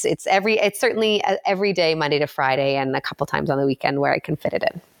great. It's certainly every day, Monday to Friday, and a couple times on the weekend where I can fit it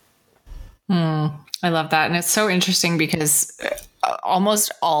in. I love that. And it's so interesting because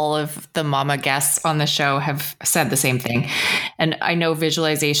almost all of the mama guests on the show have said the same thing. And I know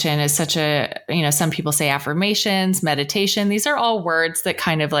visualization is such some people say affirmations, meditation. These are all words that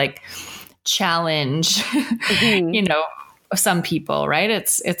kind of challenge, some people, right?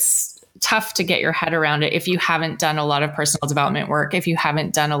 It's tough to get your head around it if you haven't done a lot of personal development work, if you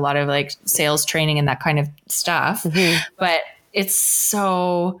haven't done a lot of sales training and that kind of stuff. Mm-hmm. But it's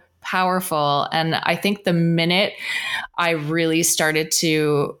so powerful. And I think the minute I really started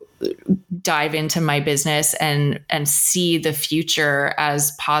to dive into my business and see the future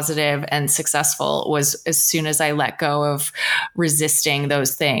as positive and successful was as soon as I let go of resisting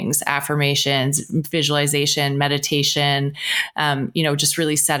those things, affirmations, visualization, meditation, just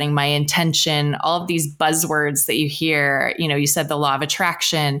really setting my intention, all of these buzzwords that you hear, you said the law of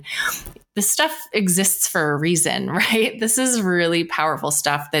attraction. This stuff exists for a reason, right? This is really powerful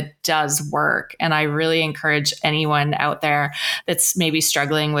stuff that does work. And I really encourage anyone out there that's maybe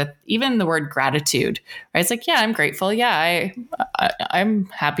struggling with even the word gratitude, right? It's yeah, I'm grateful. Yeah, I'm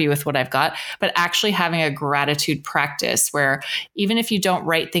happy with what I've got. But actually having a gratitude practice where even if you don't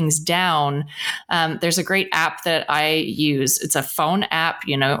write things down, there's a great app that I use. It's a phone app.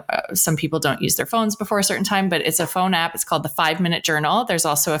 Some people don't use their phones before a certain time, but it's a phone app. It's called the 5-Minute Journal. There's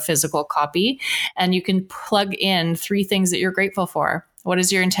also a physical copy, and you can plug in 3 things that you're grateful for. What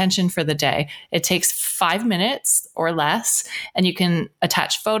is your intention for the day? It takes 5 minutes or less, and you can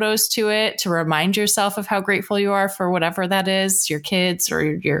attach photos to it to remind yourself of how grateful you are for whatever that is, your kids or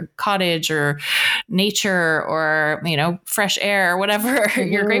your cottage or nature or, fresh air or whatever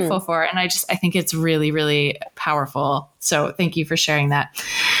you're grateful for. And I think it's really, really powerful. So thank you for sharing that.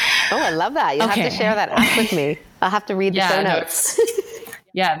 Oh, I love that. You'll have to share that app with me. I'll have to read the show notes.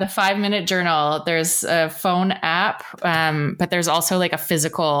 Yeah, the 5-minute journal. There's a phone app, but there's also like a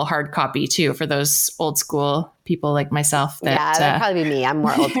physical hard copy too for those old school people like myself. That'd probably be me. I'm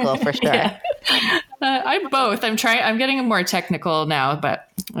more old school for sure. Yeah. I'm both. I'm getting more technical now, but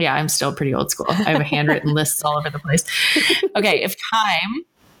yeah, I'm still pretty old school. I have handwritten lists all over the place. Okay, if time,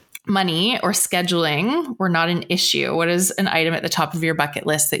 money, or scheduling were not an issue, what is an item at the top of your bucket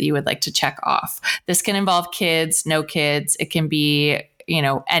list that you would like to check off? This can involve kids, no kids. It can be,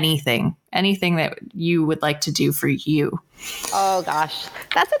 anything that you would like to do for you. Oh gosh,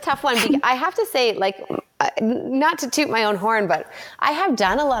 that's a tough one. I have to say, like, not to toot my own horn, but I have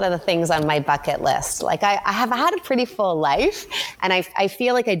done a lot of the things on my bucket list. Like I have had a pretty full life, and I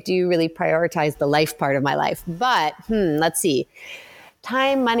feel like I do really prioritize the life part of my life. But let's see.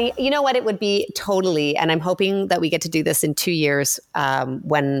 Time, money, you know what it would be totally. And I'm hoping that we get to do this in 2 years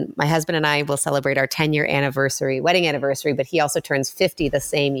when my husband and I will celebrate our 10-year wedding anniversary, but he also turns 50 the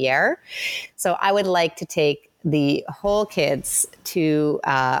same year. So I would like to take the whole kids to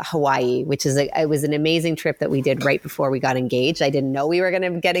Hawaii, which is it was an amazing trip that we did right before we got engaged. I didn't know we were going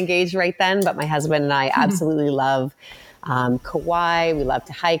to get engaged right then, but my husband and I absolutely love Kauai. We love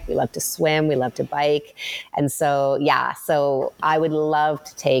to hike. We love to swim. We love to bike. And so I would love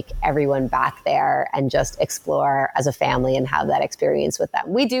to take everyone back there and just explore as a family and have that experience with them.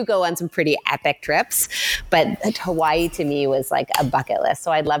 We do go on some pretty epic trips, but Hawaii to me was like a bucket list.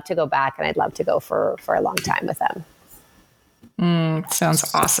 So I'd love to go back, and I'd love to go for a long time with them.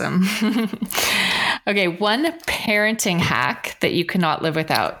 Sounds awesome. Okay, one parenting hack that you cannot live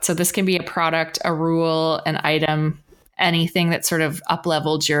without. So this can be a product, a rule, an item, anything that sort of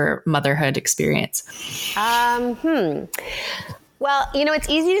up-leveled your motherhood experience. Well, it's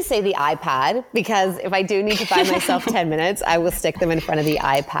easy to say the iPad, because if I do need to buy myself 10 minutes, I will stick them in front of the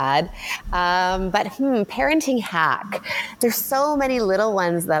iPad. But parenting hack. There's so many little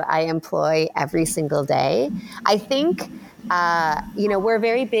ones that I employ every single day. I think we're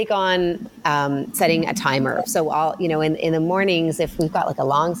very big on setting a timer. So in the mornings, if we've got like a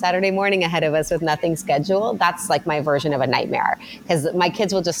long Saturday morning ahead of us with nothing scheduled, that's like my version of a nightmare, because my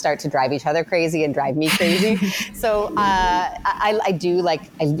kids will just start to drive each other crazy and drive me crazy. So I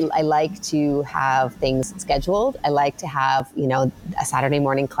like to have things scheduled. I like to have, a Saturday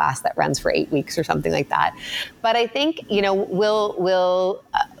morning class that runs for 8 weeks or something like that. But I think, we'll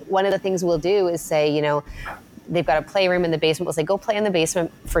one of the things we'll do is say, they've got a playroom in the basement. We'll say, go play in the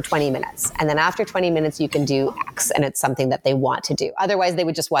basement for 20 minutes. And then after 20 minutes, you can do X, and it's something that they want to do. Otherwise, they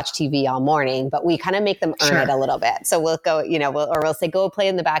would just watch TV all morning, but we kind of make them earn it a little bit. So we'll go, we'll say, go play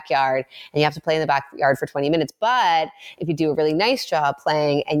in the backyard, and you have to play in the backyard for 20 minutes. But if you do a really nice job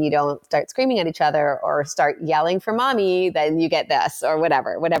playing and you don't start screaming at each other or start yelling for mommy, then you get this, or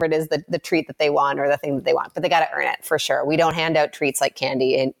whatever it is, the treat that they want or the thing that they want. But they got to earn it for sure. We don't hand out treats like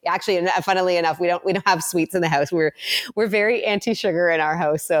candy. And actually, funnily enough, we don't have sweets in the house. We're very anti-sugar in our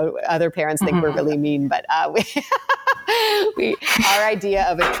house, so other parents think we're really mean. But our idea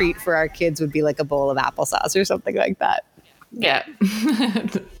of a treat for our kids would be like a bowl of applesauce or something like that. Yeah.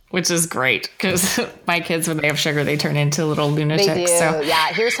 Which is great, because my kids, when they have sugar, they turn into little lunatics. They do. So,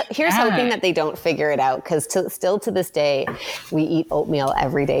 yeah. Here's hoping that they don't figure it out, because still to this day, we eat oatmeal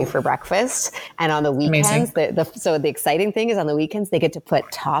every day for breakfast. And on the weekends, so the exciting thing is on the weekends, they get to put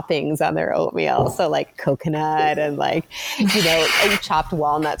toppings on their oatmeal. So like coconut and like, chopped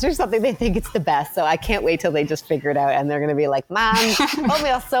walnuts or something. They think it's the best. So I can't wait till they just figure it out. And they're going to be like, Mom,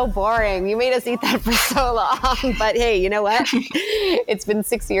 oatmeal's so boring. You made us eat that for so long. But hey, you know what? It's been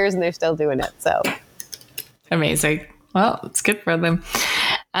 6 years and they're still doing it. So amazing. Well, it's good for them.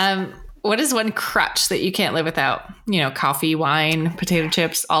 What is one crutch that you can't live without? Coffee, wine, potato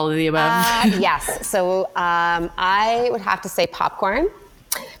chips, all of the above. Yes. So I would have to say popcorn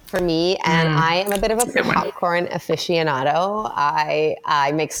for me, and I am a bit of a popcorn aficionado. I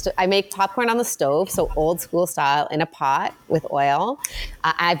make popcorn on the stove, so old school style, in a pot with oil.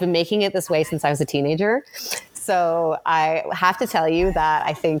 I've been making it this way since I was a teenager. So I have to tell you that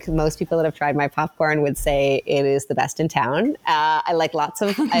I think most people that have tried my popcorn would say it is the best in town. I like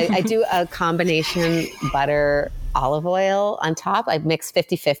I do a combination butter, olive oil on top. I mix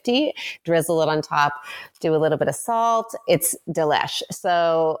 50-50, drizzle it on top, do a little bit of salt. It's delish.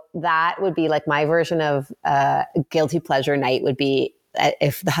 So that would be like my version of guilty pleasure night would be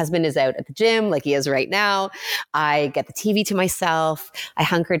if the husband is out at the gym, like he is right now, I get the TV to myself. I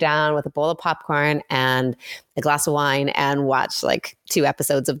hunker down with a bowl of popcorn and a glass of wine and watch like 2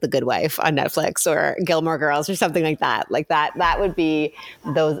 episodes of The Good Wife on Netflix or Gilmore Girls or something like that. Like that would be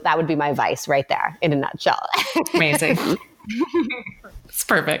my vice right there in a nutshell. Amazing. It's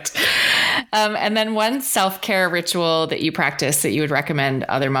perfect. And then one self-care ritual that you practice that you would recommend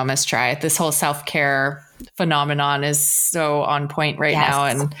other mamas try. This whole self-care phenomenon is so on point right now.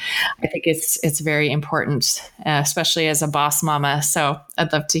 And I think it's very important, especially as a boss mama. So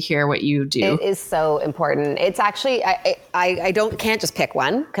I'd love to hear what you do. It is so important. It's actually, I can't just pick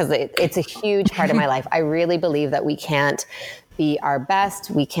one because it's a huge part of my life. I really believe that we can't be our best.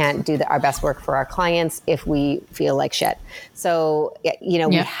 We can't do our best work for our clients if we feel like shit. So,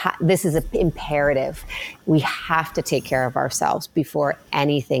 this is an imperative. We have to take care of ourselves before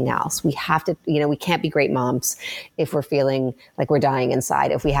anything else. We have to, we can't be great moms if we're feeling like we're dying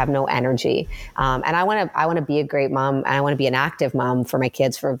inside, if we have no energy. And I want to be a great mom, and I want to be an active mom for my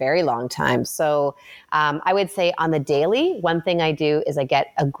kids for a very long time. So, I would say on the daily, one thing I do is I get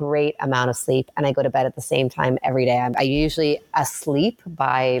a great amount of sleep, and I go to bed at the same time every day. I usually asleep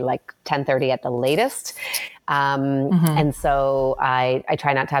by like 10:30 at the latest. And so I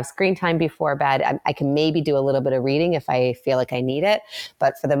try not to have screen time before bed. I can maybe do a little bit of reading if I feel like I need it.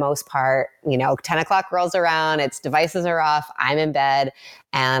 But for the most part, 10 o'clock rolls around, devices are off, I'm in bed,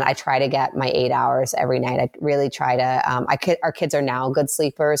 and I try to get my 8 hours every night. I really try to, our kids are now good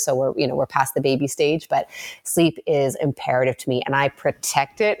sleepers. So we're past the baby stage, but sleep is imperative to me, and I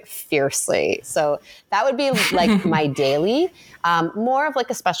protect it fiercely. So that would be like my daily. More of like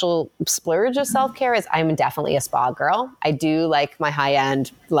a special splurge of self-care is I'm definitely a spa girl. I do like my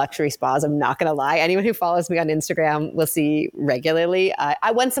high-end luxury spas. I'm not going to lie. Anyone who follows me on Instagram will see regularly.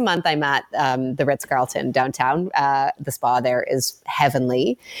 Once a month, I'm at the Ritz-Carlton downtown. The spa there is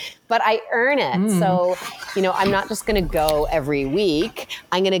heavenly, but I earn it. So, I'm not just going to go every week.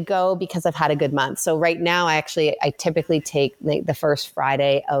 I'm going to go because I've had a good month. So right now, I typically take the first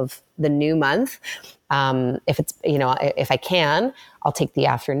Friday of the new month. If I can, I'll take the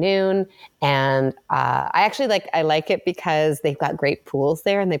afternoon. And I like it because they've got great pools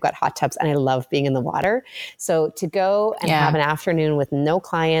there and they've got hot tubs, and I love being in the water. So to go and have an afternoon with no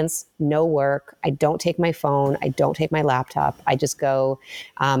clients, no work, I don't take my phone, I don't take my laptop. I just go.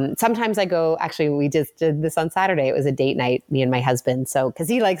 Sometimes I go, actually, we just did this on Saturday. It was a date night, me and my husband. So, because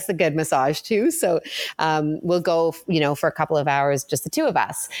he likes a good massage too. So we'll go, for a couple of hours, just the two of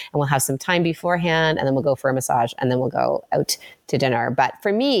us, and we'll have some time beforehand, and then we'll go for a massage, and then we'll go out to dinner. But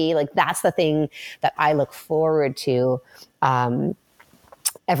for me, like, that's the thing that I look forward to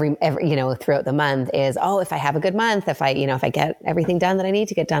every throughout the month is, if I have a good month, if I get everything done that I need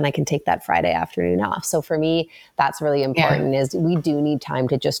to get done, I can take that Friday afternoon off. So for me, that's really important. Is we do need time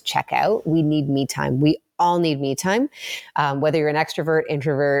to just check out. We need me time. We all need me time. Whether you're an extrovert,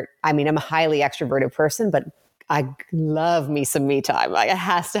 introvert. I mean, I'm a highly extroverted person, but I love me some me time. Like, it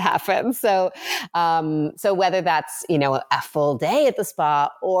has to happen. So, whether that's, a full day at the spa,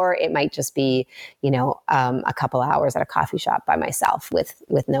 or it might just be, a couple hours at a coffee shop by myself with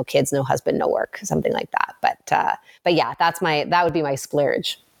no kids, no husband, no work, something like that. But yeah, that would be my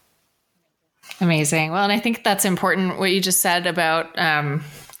splurge. Amazing. Well, and I think that's important what you just said about,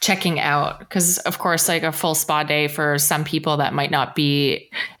 checking out, because of course, like a full spa day for some people that might not be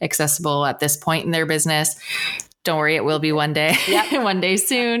accessible at this point in their business. Don't worry, it will be one day, one day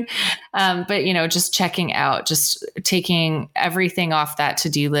soon. But, just checking out, just taking everything off that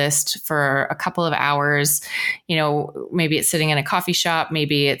to-do list for a couple of hours. Maybe it's sitting in a coffee shop.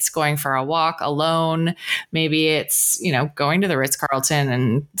 Maybe it's going for a walk alone. Maybe it's, going to the Ritz-Carlton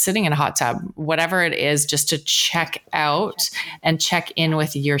and sitting in a hot tub, whatever it is, just to check out and check in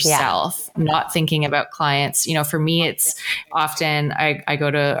with yourself, not thinking about clients. For me, it's often I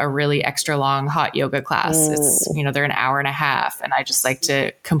go to a really extra long hot yoga class. It's, they're an hour and a half, and I just like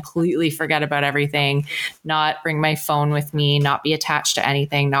to completely forget about everything, not bring my phone with me, not be attached to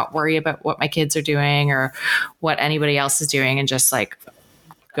anything, not worry about what my kids are doing or what anybody else is doing, and just like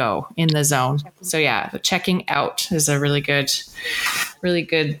go in the zone. So checking out is a really good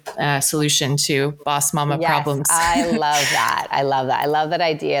solution to boss mama problems. I love that. I love that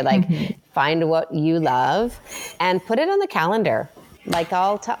idea. Like, find what you love and put it on the calendar. Like,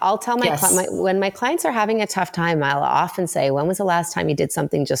 I'll tell when my clients are having a tough time, I'll often say, when was the last time you did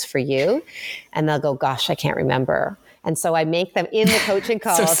something just for you? And they'll go, gosh, I can't remember. And so I make them in the coaching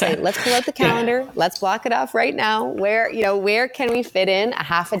call. I'll say, let's pull out the calendar. Let's block it off right now. Where can we fit in a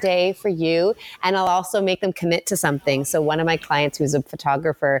half a day for you? And I'll also make them commit to something. So one of my clients, who's a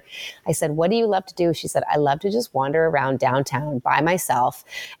photographer, I said, what do you love to do? She said, I love to just wander around downtown by myself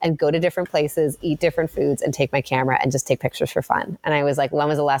and go to different places, eat different foods, and take my camera and just take pictures for fun. And I was like, when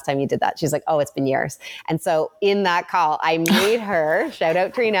was the last time you did that? She's like, oh, it's been years. And so in that call, I made her, shout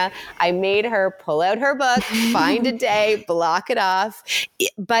out Trina, I made her pull out her book, find a day day, block it off.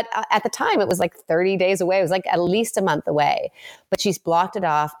 But at the time, it was like 30 days away. It was like at least a month away. But she's blocked it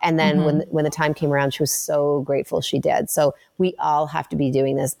off. And then when the time came around, she was so grateful she did. So we all have to be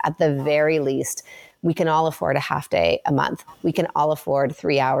doing this. At the very least, we can all afford a half day a month. We can all afford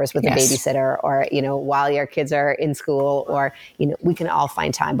 3 hours with a babysitter, or, while your kids are in school, or, we can all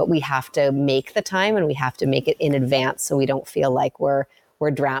find time, but we have to make the time, and we have to make it in advance so we don't feel like we're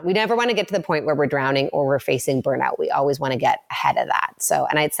drowned. We never want to get to the point where we're drowning or we're facing burnout. We always want to get ahead of that. So,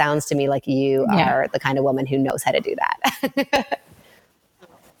 and it sounds to me like you are the kind of woman who knows how to do that.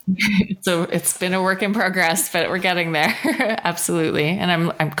 So it's been a work in progress, but we're getting there. Absolutely. And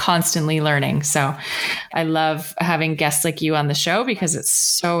I'm constantly learning. So I love having guests like you on the show because it's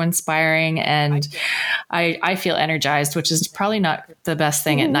so inspiring, and I feel energized, which is probably not the best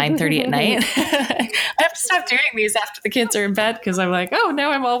thing at 9:30 at night. I have to stop doing these after the kids are in bed because I'm like, oh, now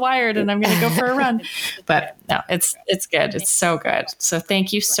I'm all wired and I'm going to go for a run. But no, it's good. It's so good. So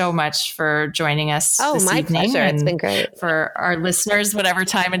thank you so much for joining us this my evening. Pleasure. It's been great. For our listeners, whatever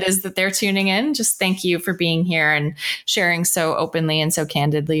time it is that they're tuning in, just thank you for being here and sharing so openly and so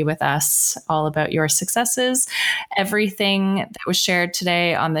candidly with us all about your successes. Everything that was shared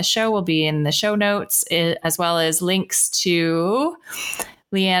today on the show will be in the show notes, as well as links to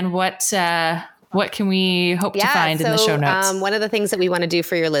Leanne. What can we hope to find in the show notes? One of the things that we want to do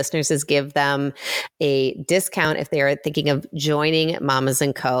for your listeners is give them a discount if they are thinking of joining Mamas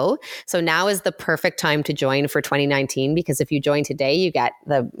 & Co. So now is the perfect time to join for 2019, because if you join today, you get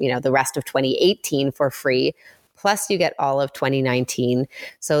the rest of 2018 for free. Plus, you get all of 2019.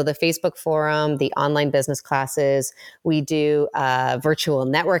 So the Facebook forum, the online business classes, we do virtual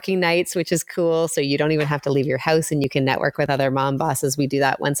networking nights, which is cool. So you don't even have to leave your house and you can network with other mom bosses. We do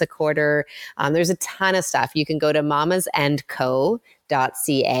that once a quarter. There's a ton of stuff. You can go to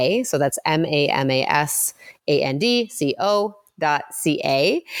mamasandco.ca. So that's MAMASANDCO.ca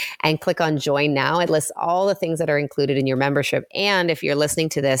and click on join now. It lists all the things that are included in your membership. And if you're listening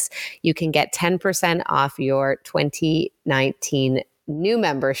to this, you can get 10% off your 2019 new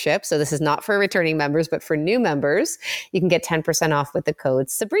membership. So this is not for returning members, but for new members, you can get 10% off with the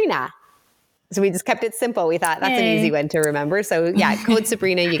code Sabrina. So we just kept it simple. We thought that's an easy one to remember. So code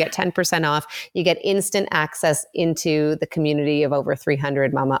Sabrina, you get 10% off. You get instant access into the community of over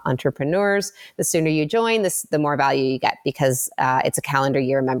 300 mama entrepreneurs. The sooner you join, the more value you get, because it's a calendar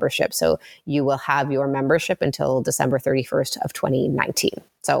year membership. So you will have your membership until December 31st of 2019.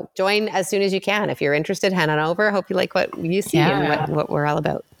 So join as soon as you can. If you're interested, head on over. Hope you like what you see and what we're all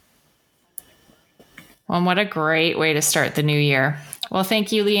about. Well, what a great way to start the new year. Well,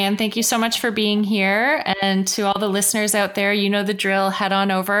 thank you, Leanne. Thank you so much for being here. And to all the listeners out there, you know the drill. Head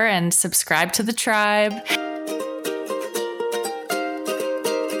on over and subscribe to the tribe.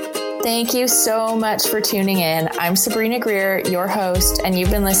 Thank you so much for tuning in. I'm Sabrina Greer, your host, and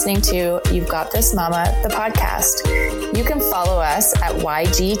you've been listening to You've Got This Mama, the podcast. You can follow us at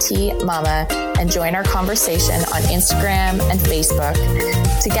YGT Mama and join our conversation on Instagram and Facebook.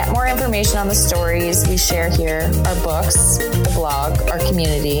 To get more information on the stories we share here, our books, the blog, our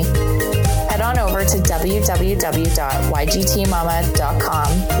community, head on over to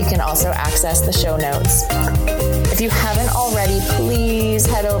www.ygtmama.com. You can also access the show notes. If you haven't already, please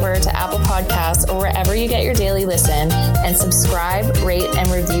head over to Apple Podcasts or wherever you get your daily listen and subscribe, rate, and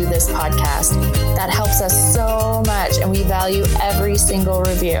review this podcast. That helps us so much, and we value every single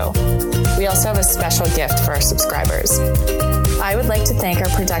review. We also have a special gift for our subscribers. I would like to thank our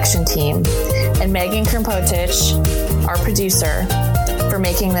production team and Megan Krmpotich, our producer, for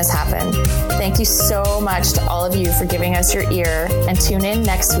making this happen. Thank you so much to all of you for giving us your ear, and tune in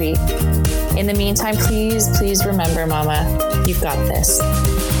next week. In the meantime, please remember, Mama, you've got this.